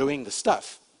carrying on doing the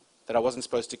stuff that I wasn't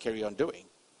supposed to carry on doing.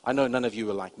 I know none of you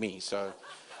are like me, so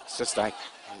it's just like,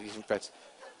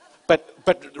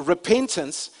 but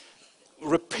repentance,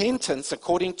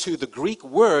 according to the Greek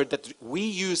word that we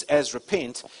use as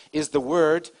repent, is the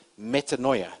word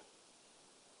metanoia.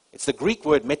 It's the Greek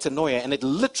word metanoia, and it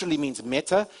literally means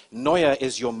meta. Noia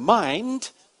is your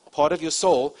mind, part of your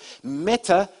soul.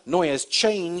 Metanoia is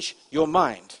change your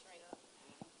mind.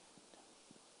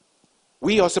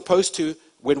 We are supposed to,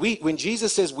 when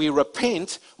Jesus says we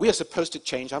repent, we are supposed to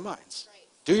change our minds.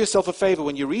 Do yourself a favor,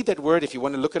 when you read that word, if you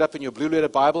want to look it up in your blue letter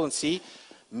Bible and see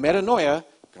metanoia,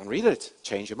 go and read it,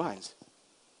 change your minds.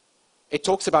 It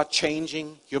talks about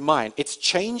changing your mind. It's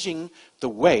changing the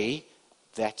way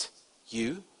that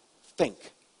you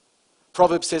think.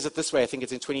 Proverbs says it this way, I think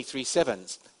it's in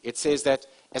 23:7. It says that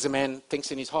as a man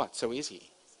thinks in his heart, so is he.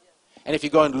 And if you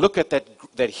go and look at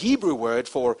that Hebrew word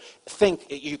for think,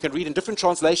 you can read in different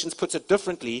translations, puts it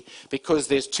differently, because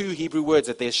there's two Hebrew words.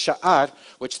 That there's sha'ar,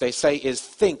 which they say is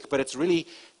think, but it's really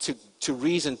to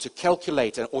reason, to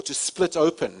calculate, or to split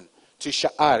open. To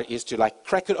sha'ar is to like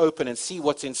crack it open and see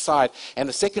what's inside. And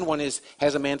the second one is,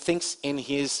 as a man thinks in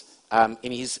his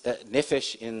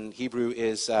nefesh in Hebrew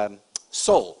is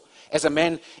soul. As a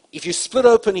man, if you split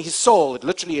open his soul,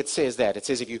 it says that. It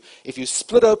says if you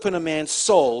split open a man's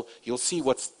soul, you'll see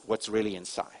what's really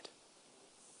inside.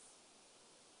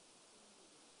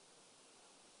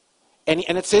 And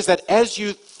it says that as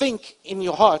you think in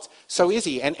your heart, so is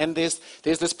he. And there's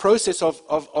this process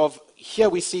of here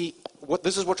we see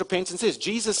this is what repentance is.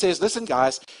 Jesus says, listen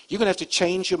guys, you're going to have to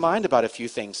change your mind about a few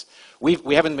things.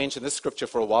 We haven't mentioned this scripture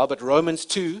for a while, but Romans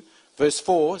 2 verse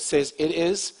 4 says it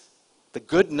is the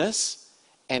goodness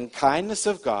and kindness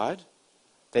of God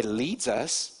that leads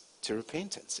us to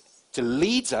repentance, to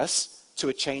leads us to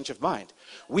a change of mind.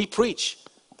 We preach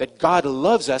that God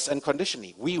loves us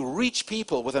unconditionally. We reach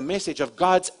people with a message of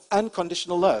God's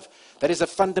unconditional love. That is a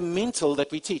fundamental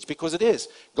that we teach, because it is.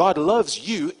 God loves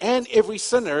you and every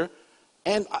sinner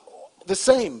and the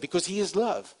same, because he is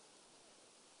love.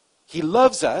 He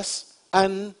loves us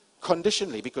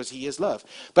unconditionally because he is love.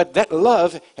 But that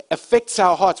love affects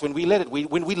our hearts when we let it.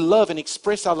 When we love and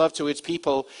express our love towards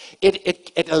people,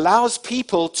 it allows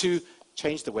people to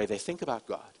change the way they think about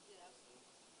God.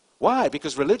 Why?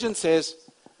 Because religion says,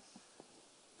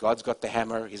 God's got the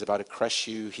hammer, he's about to crush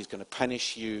you, he's going to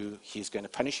punish you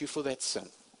for that sin.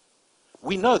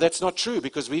 We know that's not true,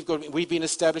 because we've been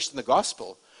established in the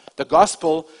gospel. The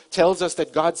gospel tells us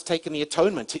that God's taken the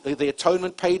atonement. The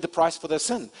atonement paid the price for their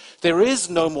sin. There is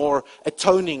no more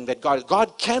atoning that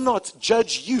God cannot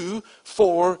judge you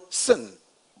for sin.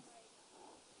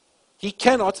 He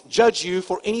cannot judge you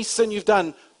for any sin you've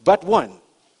done but one.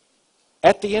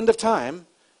 At the end of time,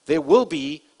 there will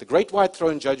be the great white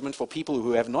throne judgment for people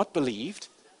who have not believed,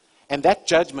 and that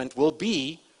judgment will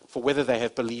be for whether they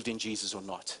have believed in Jesus or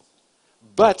not.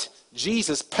 But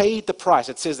Jesus paid the price.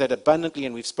 It says that abundantly,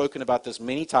 and we've spoken about this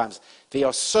many times. There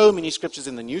are so many scriptures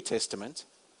in the New Testament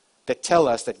that tell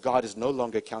us that God is no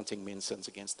longer counting men's sins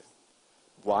against them.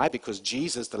 Why? Because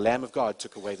Jesus, the Lamb of God,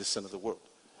 took away the sin of the world.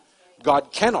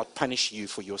 God cannot punish you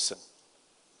for your sin.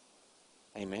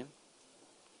 Amen.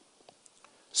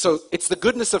 So it's the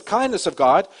goodness of kindness of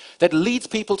God that leads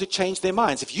people to change their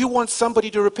minds. If you want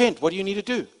somebody to repent, what do you need to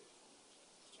do?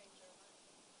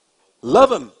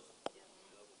 Love them.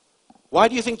 Why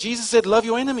do you think Jesus said, love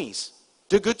your enemies?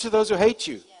 Do good to those who hate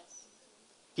you.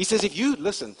 He says, if you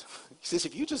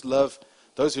just love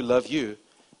those who love you,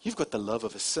 you've got the love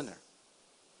of a sinner.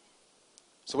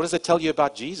 So what does that tell you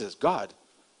about Jesus, God?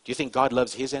 Do you think God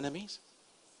loves his enemies?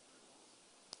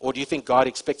 Or do you think God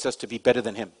expects us to be better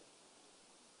than him?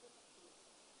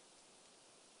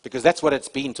 Because that's what it's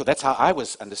been taught. That's how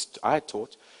I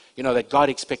taught. That God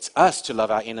expects us to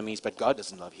love our enemies, but God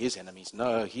doesn't love his enemies.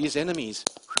 No, his enemies,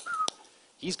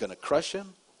 he's going to crush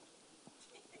him.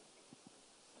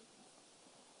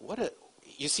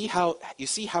 You see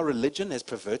how religion has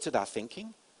perverted our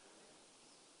thinking?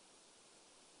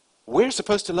 We're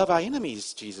supposed to love our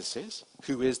enemies, Jesus says,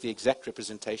 who is the exact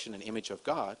representation and image of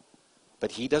God,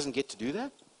 but he doesn't get to do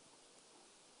that?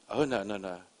 Oh,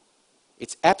 no.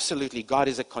 It's absolutely, God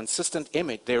is a consistent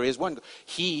image. There is one.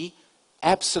 He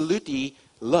absolutely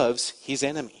loves his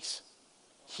enemies.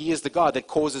 He is the God that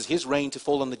causes his rain to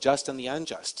fall on the just and the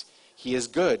unjust. He is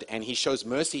good, and he shows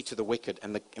mercy to the wicked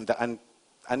and the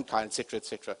unkind, etc.,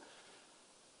 etc.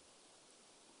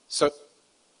 So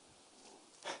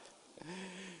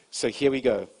here we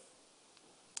go.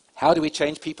 How do we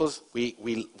change people?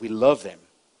 We love them.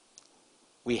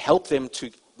 We help them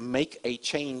to make a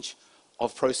change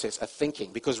of process, of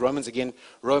thinking. Because Romans,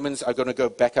 are going to go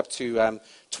back up to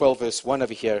 12 verse 1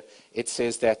 over here. It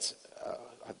says that,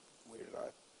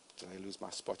 did I lose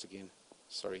my spot again?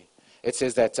 Sorry. It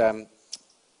says that, oh,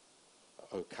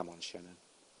 come on, Shannon.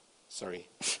 Sorry.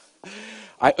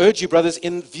 I urge you, brothers,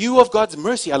 in view of God's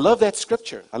mercy. I love that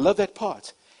scripture. I love that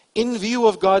part. In view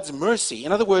of God's mercy.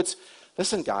 In other words,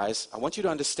 listen, guys, I want you to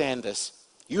understand this.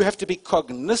 You have to be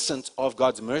cognizant of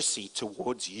God's mercy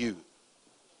towards you.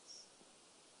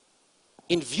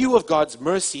 In view of God's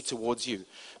mercy towards you.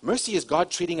 Mercy is God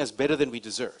treating us better than we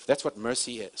deserve. That's what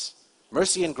mercy is.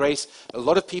 Mercy and grace, a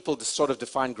lot of people sort of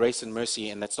define grace and mercy,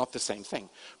 and that's not the same thing.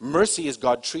 Mercy is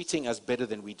God treating us better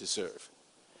than we deserve.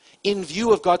 In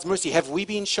view of God's mercy, have we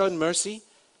been shown mercy?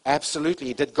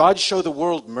 Absolutely. Did God show the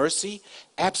world mercy?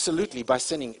 Absolutely, by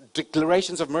sending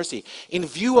declarations of mercy. In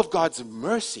view of God's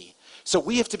mercy. So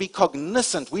we have to be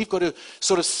cognizant. We've got to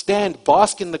sort of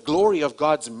bask in the glory of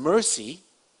God's mercy.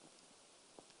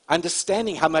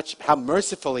 understanding how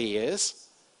merciful he is,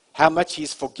 how much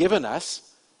he's forgiven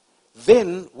us,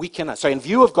 then we can. So in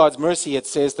view of God's mercy, it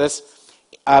says this,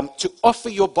 to offer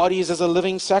your bodies as a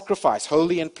living sacrifice,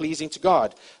 holy and pleasing to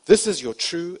God. This is your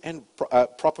true and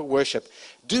proper worship.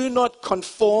 Do not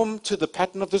conform to the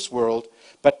pattern of this world,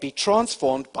 but be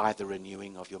transformed by the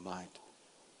renewing of your mind.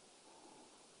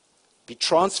 Be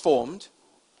transformed,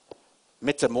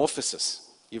 metamorphosis.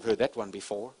 You've heard that one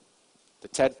before. The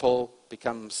tadpole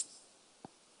becomes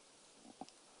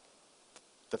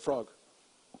the frog.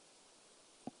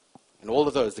 And all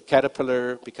of those, the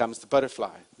caterpillar becomes the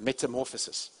butterfly.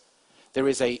 Metamorphosis. There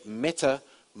is a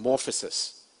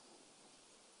metamorphosis.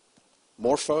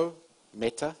 Morpho,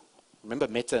 meta. Remember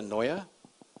metanoia?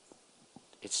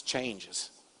 It's changes.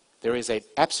 There is an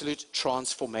absolute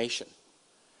transformation.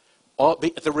 Or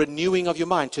the renewing of your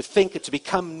mind, to think, to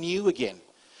become new again.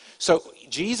 So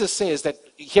Jesus says that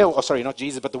here, not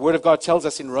Jesus, but the Word of God tells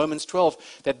us in Romans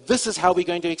 12 that this is how we're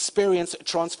going to experience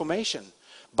transformation.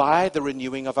 By the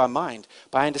renewing of our mind.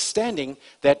 By understanding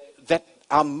that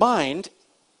our mind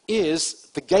is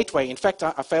the gateway. In fact,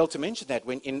 I failed to mention that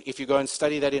if you go and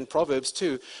study that in Proverbs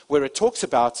 2, where it talks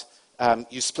about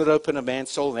you split open a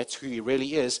man's soul, and that's who he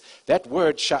really is. That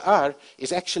word, sha'ar,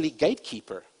 is actually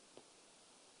gatekeeper.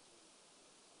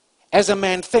 As a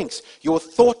man thinks, your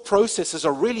thought processes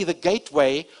are really the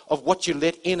gateway of what you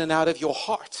let in and out of your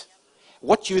heart.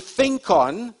 What you think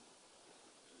on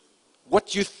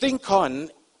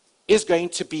is going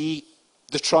to be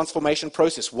the transformation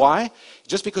process. Why?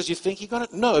 Just because you think you're going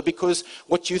to? No, because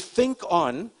what you think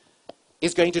on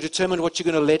is going to determine what you're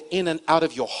going to let in and out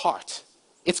of your heart.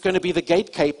 It's going to be the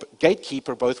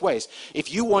gatekeeper both ways.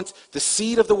 If you want the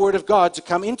seed of the Word of God to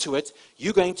come into it,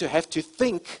 you're going to have to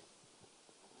think.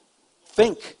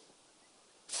 Think.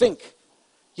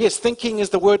 Yes, thinking is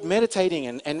the word meditating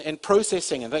and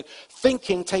processing. And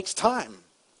thinking takes time.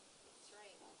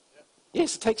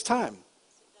 Yes, it takes time.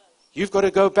 You've got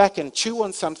to go back and chew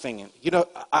on something. You know,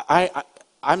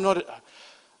 I'm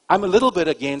a little bit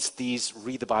against these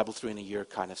read the Bible through in a year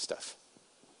kind of stuff.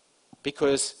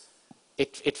 Because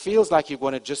it feels like you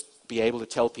want to just be able to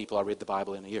tell people I read the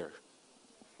Bible in a year.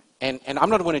 And I'm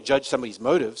not going to judge somebody's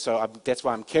motive, so that's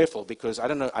why I'm careful, because I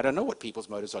don't know what people's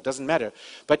motives are. It doesn't matter.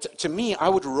 But to me, I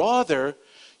would rather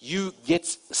you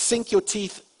sink your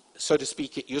teeth, so to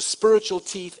speak, your spiritual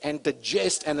teeth, and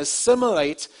digest and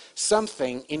assimilate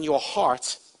something in your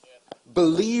heart.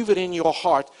 Believe it in your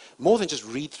heart, more than just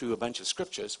read through a bunch of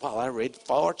scriptures. Well, I read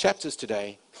 4 chapters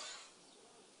today.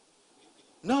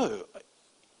 No.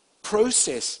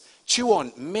 Process, chew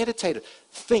on, meditate,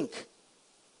 think.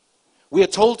 We are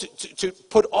told to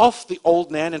put off the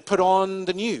old man and put on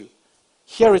the new.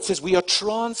 Here it says we are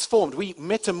transformed. We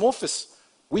metamorphose.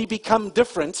 We become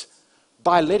different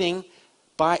by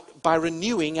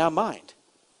renewing our mind.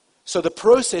 So the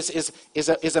process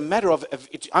is a matter of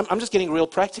I'm just getting real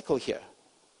practical here.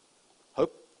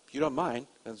 Hope you don't mind.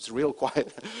 It's real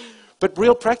quiet. But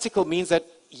real practical means that,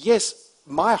 yes,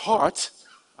 my heart,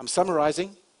 I'm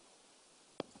summarizing,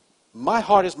 my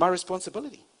heart is my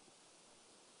responsibility.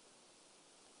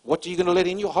 What are you going to let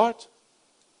in your heart?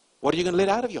 What are you going to let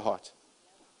out of your heart?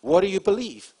 What do you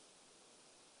believe?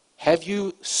 Have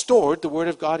you stored the Word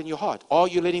of God in your heart? Are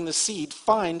you letting the seed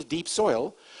find deep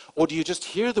soil? Or do you just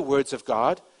hear the words of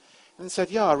God and said,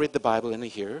 yeah, I read the Bible in a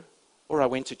year, or I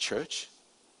went to church?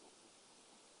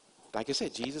 Like I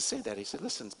said, Jesus said that. He said,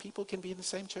 listen, people can be in the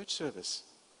same church service.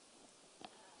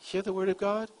 Hear the Word of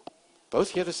God.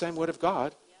 Both hear the same Word of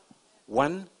God.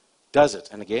 One does it.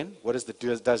 And again, what is the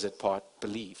does it part?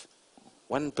 Believe.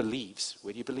 One believes.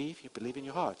 Where do you believe? You believe in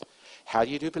your heart. How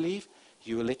do you believe?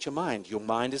 You will let your mind. Your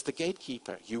mind is the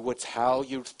gatekeeper. It's how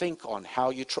you think on, how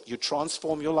you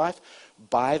transform your life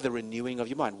by the renewing of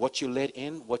your mind. What you let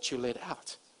in, what you let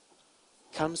out,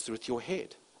 comes through your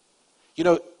head. You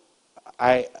know,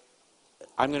 I'm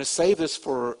going to save this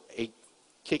for a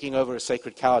kicking over a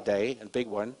sacred cow day, a big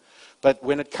one. But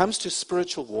when it comes to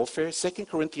spiritual warfare, 2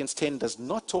 Corinthians 10 does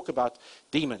not talk about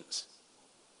demons.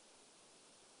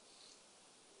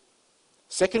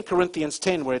 2 Corinthians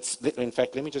 10, where it's, in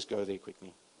fact, let me just go there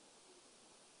quickly.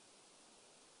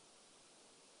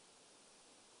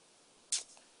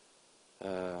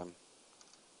 Um,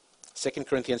 2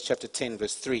 Corinthians chapter 10,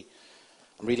 verse 3.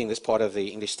 I'm reading this part of the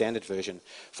English Standard Version.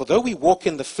 For though we walk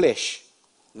in the flesh,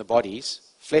 in the bodies,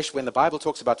 flesh, when the Bible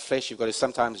talks about flesh, you've got to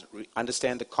sometimes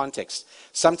understand the context.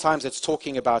 Sometimes it's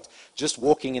talking about just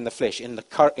walking in the flesh, in the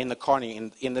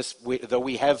carne, in this, though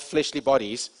we have fleshly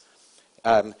bodies.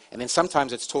 And then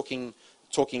sometimes it's talking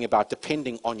talking about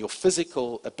depending on your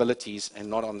physical abilities and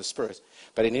not on the Spirit.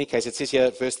 But in any case, it says here,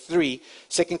 verse 3,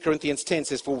 2 Corinthians 10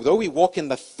 says, "For though we walk in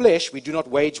the flesh, we do not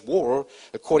wage war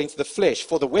according to the flesh.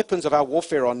 For the weapons of our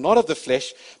warfare are not of the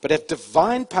flesh, but have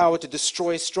divine power to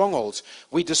destroy strongholds.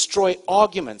 We destroy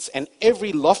arguments and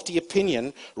every lofty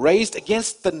opinion raised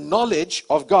against the knowledge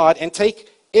of God, and take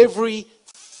every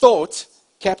thought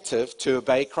captive to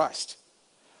obey Christ."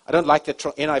 I don't like the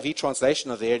NIV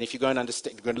translation of there, and if you go and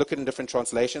look at it in different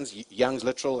translations, Young's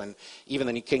Literal and even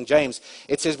the New King James,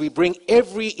 it says we bring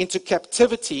every into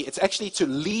captivity. It's actually to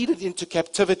lead it into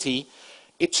captivity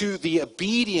to the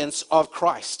obedience of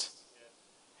Christ.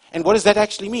 And what does that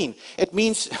actually mean? It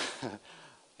means,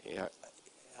 yeah,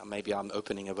 maybe I'm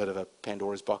opening a bit of a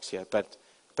Pandora's box here, but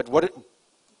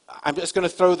I'm just going to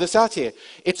throw this out here.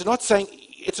 It's not saying,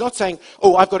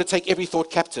 oh, I've got to take every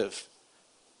thought captive.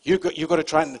 You've got to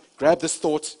try and grab this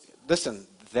thought. Listen,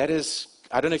 that is,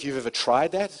 I don't know if you've ever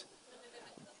tried that,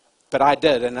 but I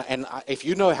did. And if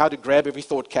you know how to grab every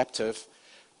thought captive,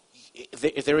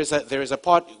 there is a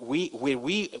part where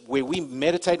we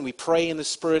meditate and we pray in the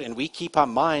Spirit and we keep our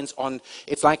minds on.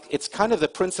 It's kind of the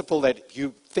principle that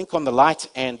you think on the light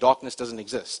and darkness doesn't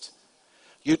exist.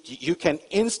 You can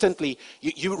instantly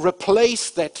you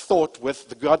replace that thought with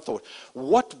the God thought.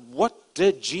 What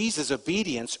did Jesus'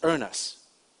 obedience earn us?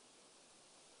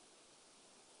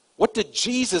 What did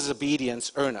Jesus'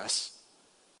 obedience earn us?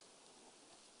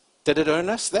 Did it earn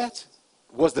us that?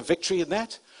 Was the victory in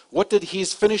that? What did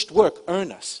his finished work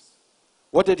earn us?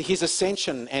 What did his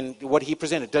ascension and what he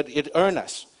presented, did it earn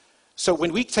us? So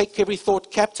when we take every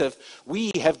thought captive,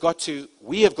 we have got to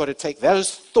take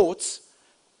those thoughts,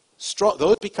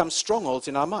 those become strongholds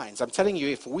in our minds. I'm telling you,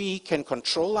 if we can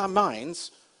control our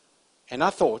minds and our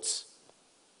thoughts,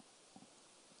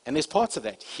 and there's parts of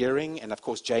that, hearing, and of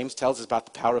course James tells us about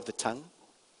the power of the tongue.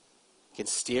 You can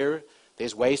steer,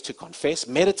 there's ways to confess.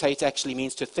 Meditate actually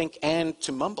means to think and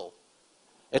to mumble.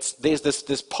 There's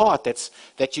this part that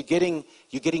you're getting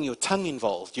your tongue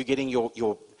involved. You're getting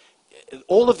your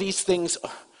all of these things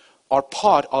are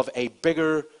part of a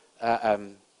bigger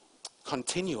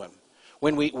continuum.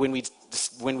 When we've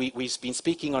been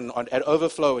speaking at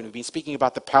Overflow, and we've been speaking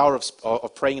about the power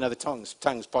of praying in other tongues,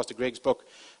 Pastor Greg's book,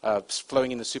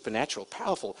 Flowing in the Supernatural,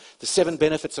 powerful. The 7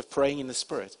 benefits of praying in the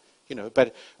Spirit.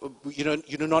 But you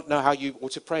do not know how you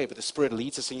ought to pray, but the Spirit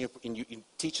leads us and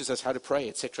teaches us how to pray,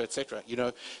 etc., etc.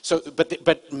 So,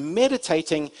 but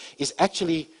meditating is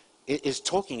actually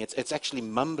talking. It's actually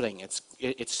mumbling.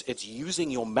 It's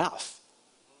using your mouth.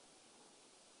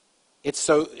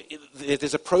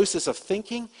 There's a process of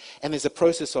thinking, and there's a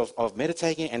process of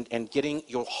meditating and getting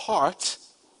your heart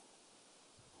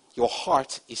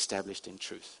established in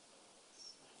truth.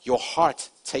 Your heart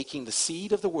taking the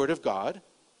seed of the Word of God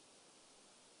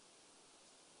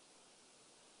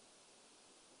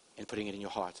and putting it in your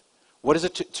heart. What is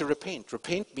it to repent?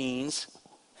 Repent means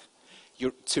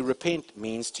you've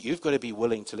got to be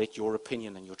willing to let your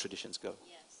opinion and your traditions go.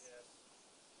 Yes.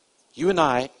 You and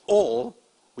I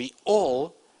we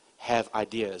all have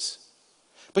ideas.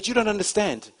 But you don't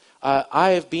understand. I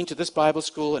have been to this Bible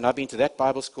school, and I've been to that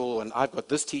Bible school, and I've got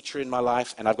this teacher in my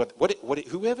life, and I've got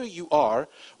whoever you are,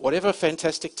 whatever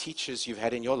fantastic teachers you've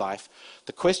had in your life,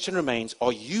 the question remains,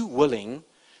 are you willing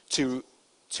to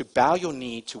bow your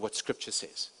knee to what Scripture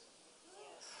says?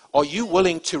 Are you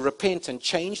willing to repent and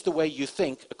change the way you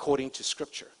think according to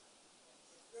Scripture?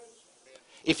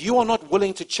 If you are not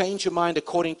willing to change your mind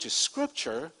according to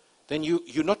Scripture, then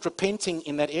you're not repenting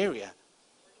in that area.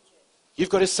 You've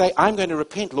got to say, I'm going to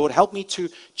repent. Lord, help me to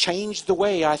change the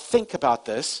way I think about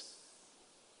this.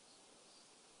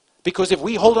 Because if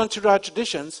we hold on to our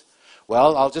traditions,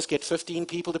 well, I'll just get 15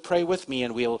 people to pray with me,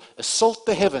 and we'll assault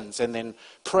the heavens and then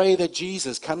pray that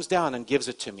Jesus comes down and gives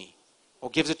it to me or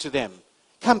gives it to them.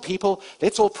 Come, people,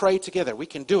 let's all pray together. We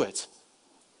can do it.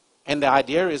 And the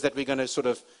idea is that we're going to sort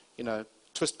of,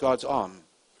 twist God's arm.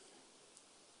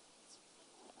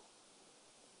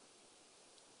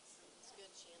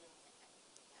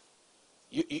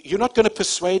 You're not going to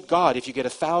persuade God if you get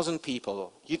 1,000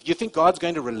 people. You think God's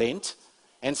going to relent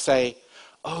and say,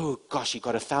 oh gosh, you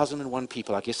got 1,001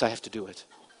 people, I guess I have to do it.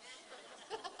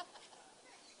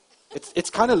 It's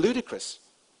kind of ludicrous.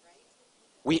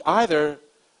 We either,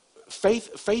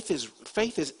 faith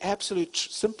is absolute,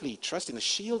 simply trusting. The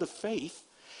shield of faith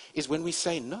is when we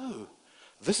say, no,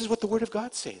 this is what the Word of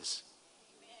God says.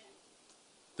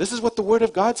 This is what the Word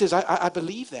of God says. I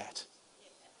believe that.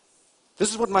 This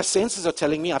is what my senses are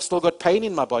telling me. I've still got pain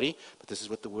in my body, but this is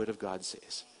what the Word of God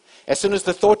says. As soon as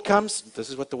the thought comes, this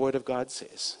is what the Word of God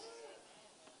says.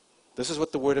 This is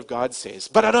what the Word of God says.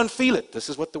 But I don't feel it. This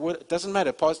is what the Word, it doesn't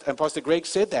matter. And Pastor Greg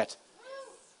said that.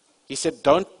 He said,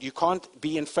 you can't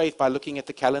be in faith by looking at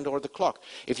the calendar or the clock.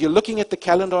 If you're looking at the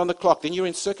calendar or the clock, then you're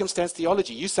in circumstance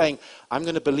theology. You're saying, I'm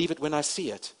going to believe it when I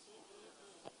see it.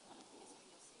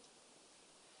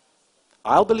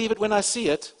 I'll believe it when I see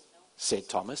it, said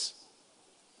Thomas.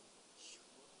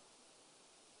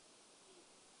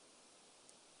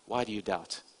 Why do you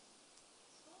doubt?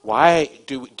 Why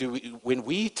do we, when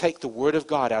we take the Word of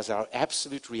God as our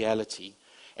absolute reality,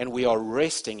 and we are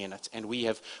resting in it, and we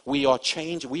are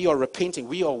changed, we are repenting,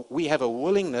 we have a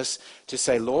willingness to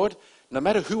say, Lord, no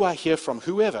matter who I hear from,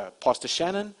 whoever, Pastor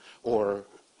Shannon or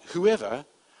whoever,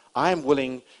 I am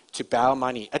willing to bow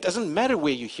my knee. It doesn't matter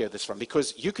where you hear this from,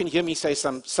 because you can hear me say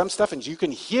some stuff, and you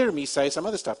can hear me say some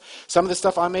other stuff. Some of the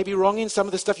stuff I may be wrong in, some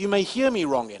of the stuff you may hear me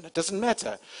wrong in. It doesn't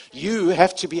matter. You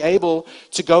have to be able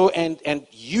to go and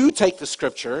you take the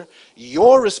scripture.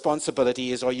 Your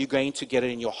responsibility is, are you going to get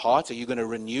it in your heart? Are you going to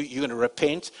renew? You're going to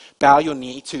repent? Bow your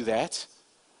knee to that.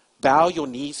 Bow your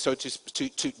knee so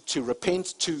to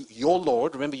repent to your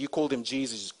Lord. Remember, you called him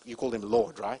Jesus. You called him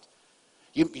Lord, right?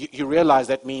 You realize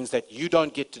that means that you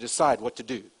don't get to decide what to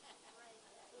do.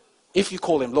 If you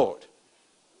call him Lord.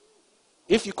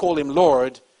 If you call him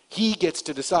Lord, he gets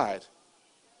to decide.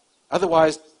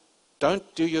 Otherwise, don't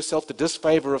do yourself the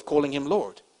disfavor of calling him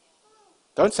Lord.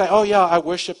 Don't say, oh yeah, I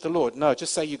worship the Lord. No,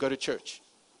 just say you go to church.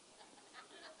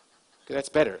 Okay, that's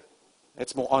better.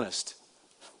 That's more honest.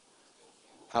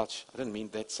 Ouch, I didn't mean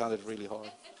that sounded really hard.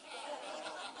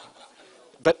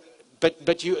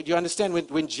 But you understand,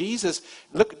 when Jesus,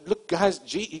 look guys,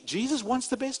 Jesus wants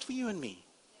the best for you and me.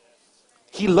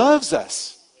 He loves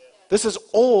us. This is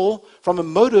all from a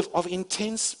motive of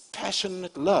intense,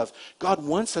 passionate love. God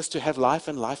wants us to have life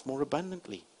and life more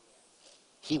abundantly.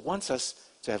 He wants us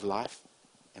to have life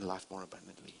and life more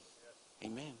abundantly.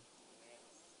 Amen.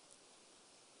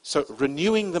 So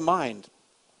renewing the mind,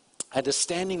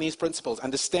 understanding these principles,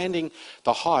 understanding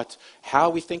the heart, how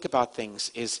we think about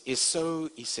things is so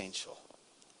essential.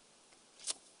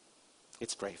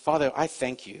 Let's pray. Father, I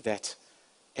thank you that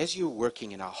as you're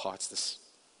working in our hearts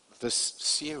this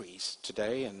series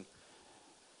today, and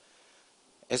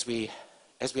as we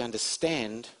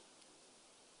understand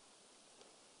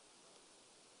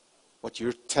what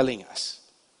you're telling us,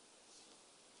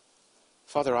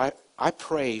 Father, I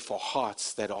pray for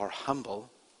hearts that are humble,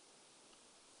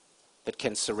 that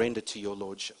can surrender to your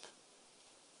lordship.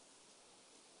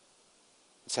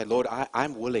 And say, Lord,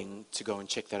 I'm willing to go and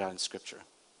check that out in Scripture.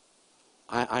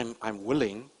 I'm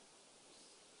willing,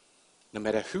 no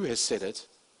matter who has said it,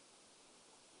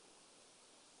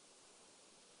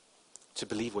 to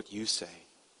believe what you say.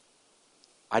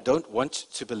 I don't want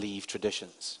to believe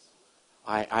traditions.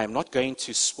 I am not going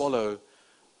to swallow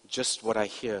just what I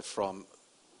hear from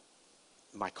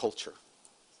my culture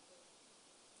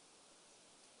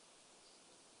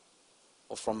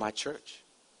or from my church.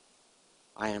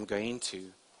 I am going to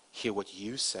hear what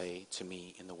you say to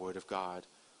me in the Word of God.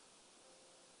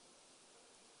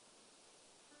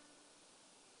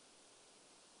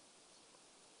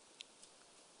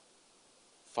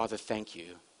 Father, thank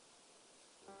you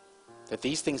that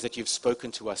these things that you've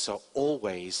spoken to us are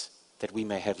always that we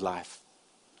may have life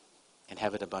and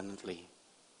have it abundantly.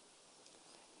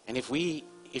 And if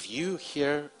you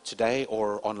here today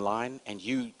or online and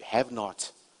you have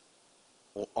not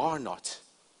or are not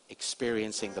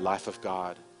experiencing the life of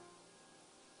God,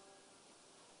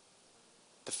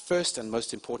 the first and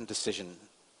most important decision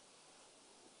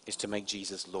is to make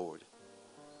Jesus Lord.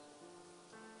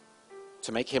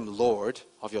 To make him Lord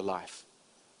of your life.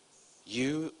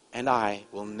 You and I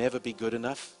will never be good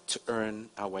enough to earn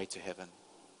our way to heaven.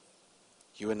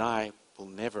 You and I will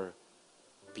never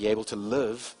be able to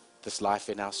live this life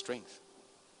in our strength.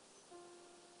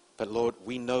 But Lord,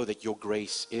 we know that your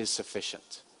grace is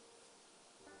sufficient.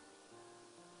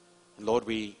 And Lord,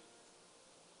 we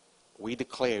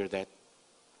declare that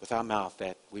with our mouth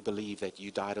that we believe that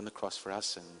you died on the cross for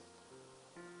us, and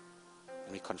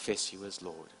we confess you as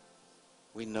Lord.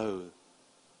 We know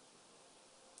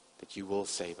that you will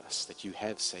save us, that you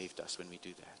have saved us when we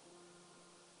do that.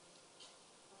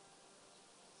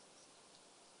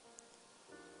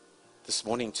 This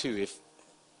morning too,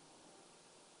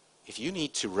 if you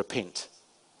need to repent,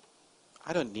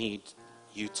 I don't need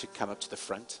you to come up to the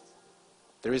front.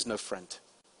 There is no front.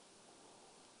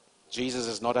 Jesus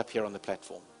is not up here on the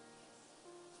platform.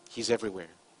 He's everywhere.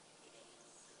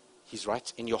 He's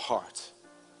right in your heart.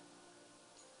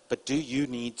 But do you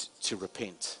need to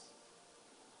repent?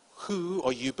 Who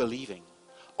are you believing?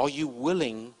 Are you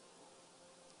willing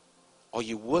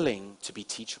to be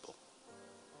teachable?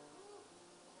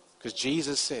 Because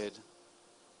Jesus said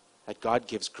that God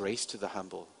gives grace to the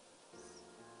humble.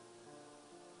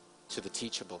 to the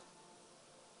teachable.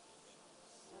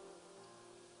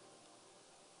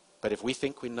 But if we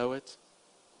think we know it,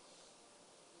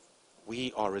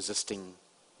 we are resisting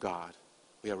God.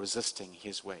 We are resisting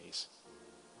His ways.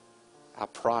 Our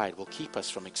pride will keep us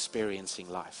from experiencing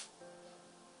life.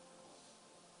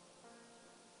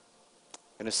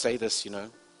 I'm going to say this,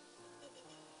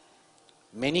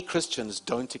 many Christians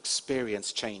don't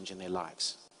experience change in their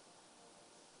lives.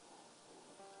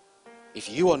 If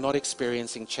you are not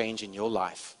experiencing change in your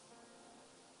life,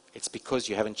 it's because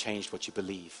you haven't changed what you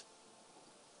believe.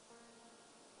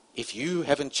 If you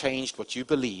haven't changed what you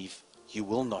believe, you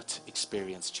will not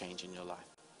experience change in your life.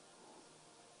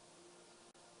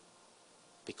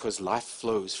 Because life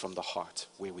flows from the heart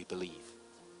where we believe.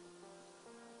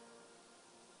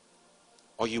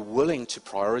 Are you willing to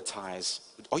prioritize?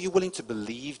 Are you willing to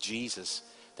believe Jesus,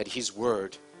 that His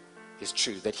word is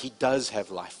true, that He does have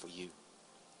life for you?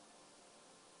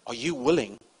 Are you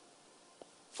willing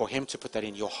for Him to put that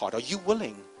in your heart? Are you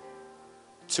willing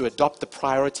to adopt the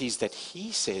priorities that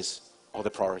He says are the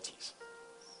priorities?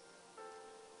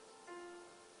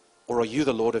 Or are you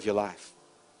the Lord of your life?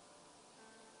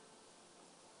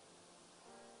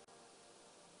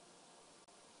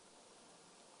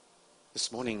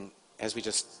 This morning, as we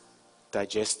just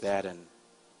digest that and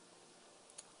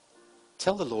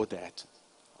tell the Lord that,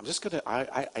 I'm just going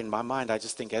to, in my mind, I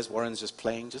just think as Warren's just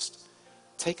playing, just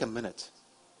take a minute.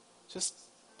 Just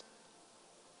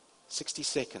 60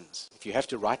 seconds. If you have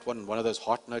to write one of those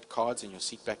heart note cards in your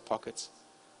seat back pockets,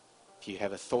 if you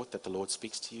have a thought that the Lord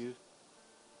speaks to you,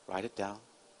 write it down.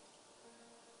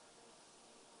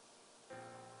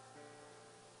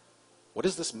 What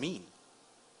does this mean?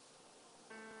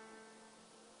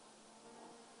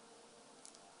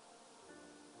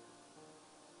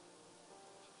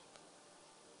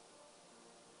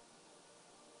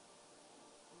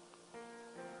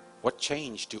 What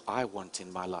change do I want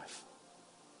in my life?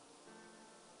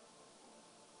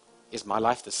 Is my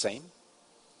life the same?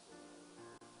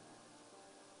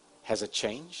 Has it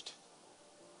changed?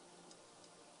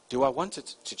 Do I want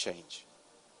it to change?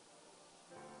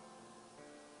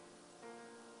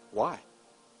 Why?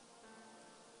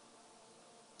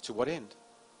 To what end?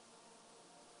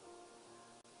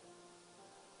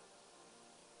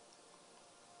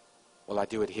 Will I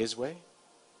do it His way?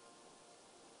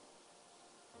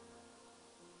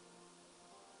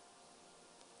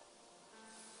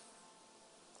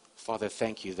 Father,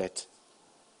 thank you that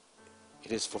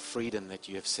it is for freedom that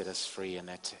you have set us free, and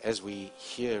that as we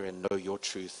hear and know your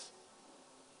truth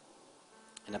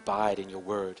and abide in your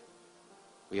word,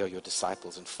 we are your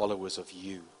disciples and followers of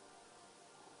you.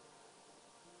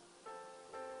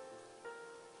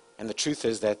 And the truth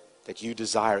is that you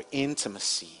desire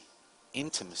intimacy,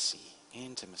 intimacy,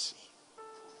 intimacy.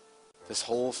 This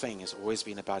whole thing has always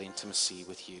been about intimacy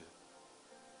with you.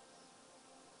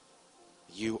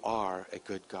 You are a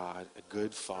good God, a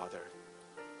good Father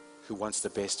who wants the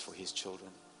best for His children.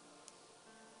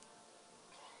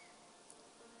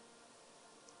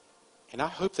 And I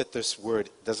hope that this word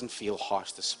doesn't feel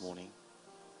harsh this morning.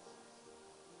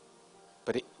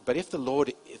 But if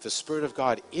the Spirit of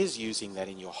God is using that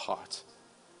in your heart,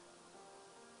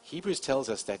 Hebrews tells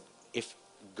us that if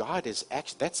God is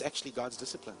that's actually God's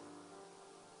discipline.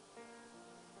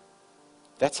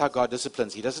 That's how God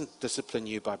disciplines. He doesn't discipline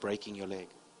you by breaking your leg.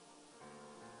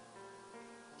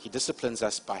 He disciplines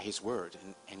us by His word,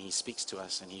 and He speaks to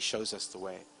us, and He shows us the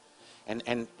way.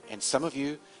 And some of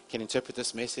you can interpret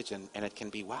this message, and it can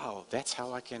be, wow, that's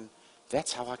how I can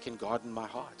garden my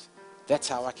heart. That's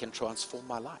how I can transform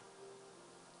my life.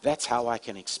 That's how I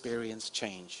can experience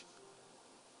change.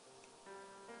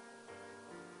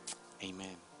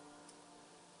 Amen.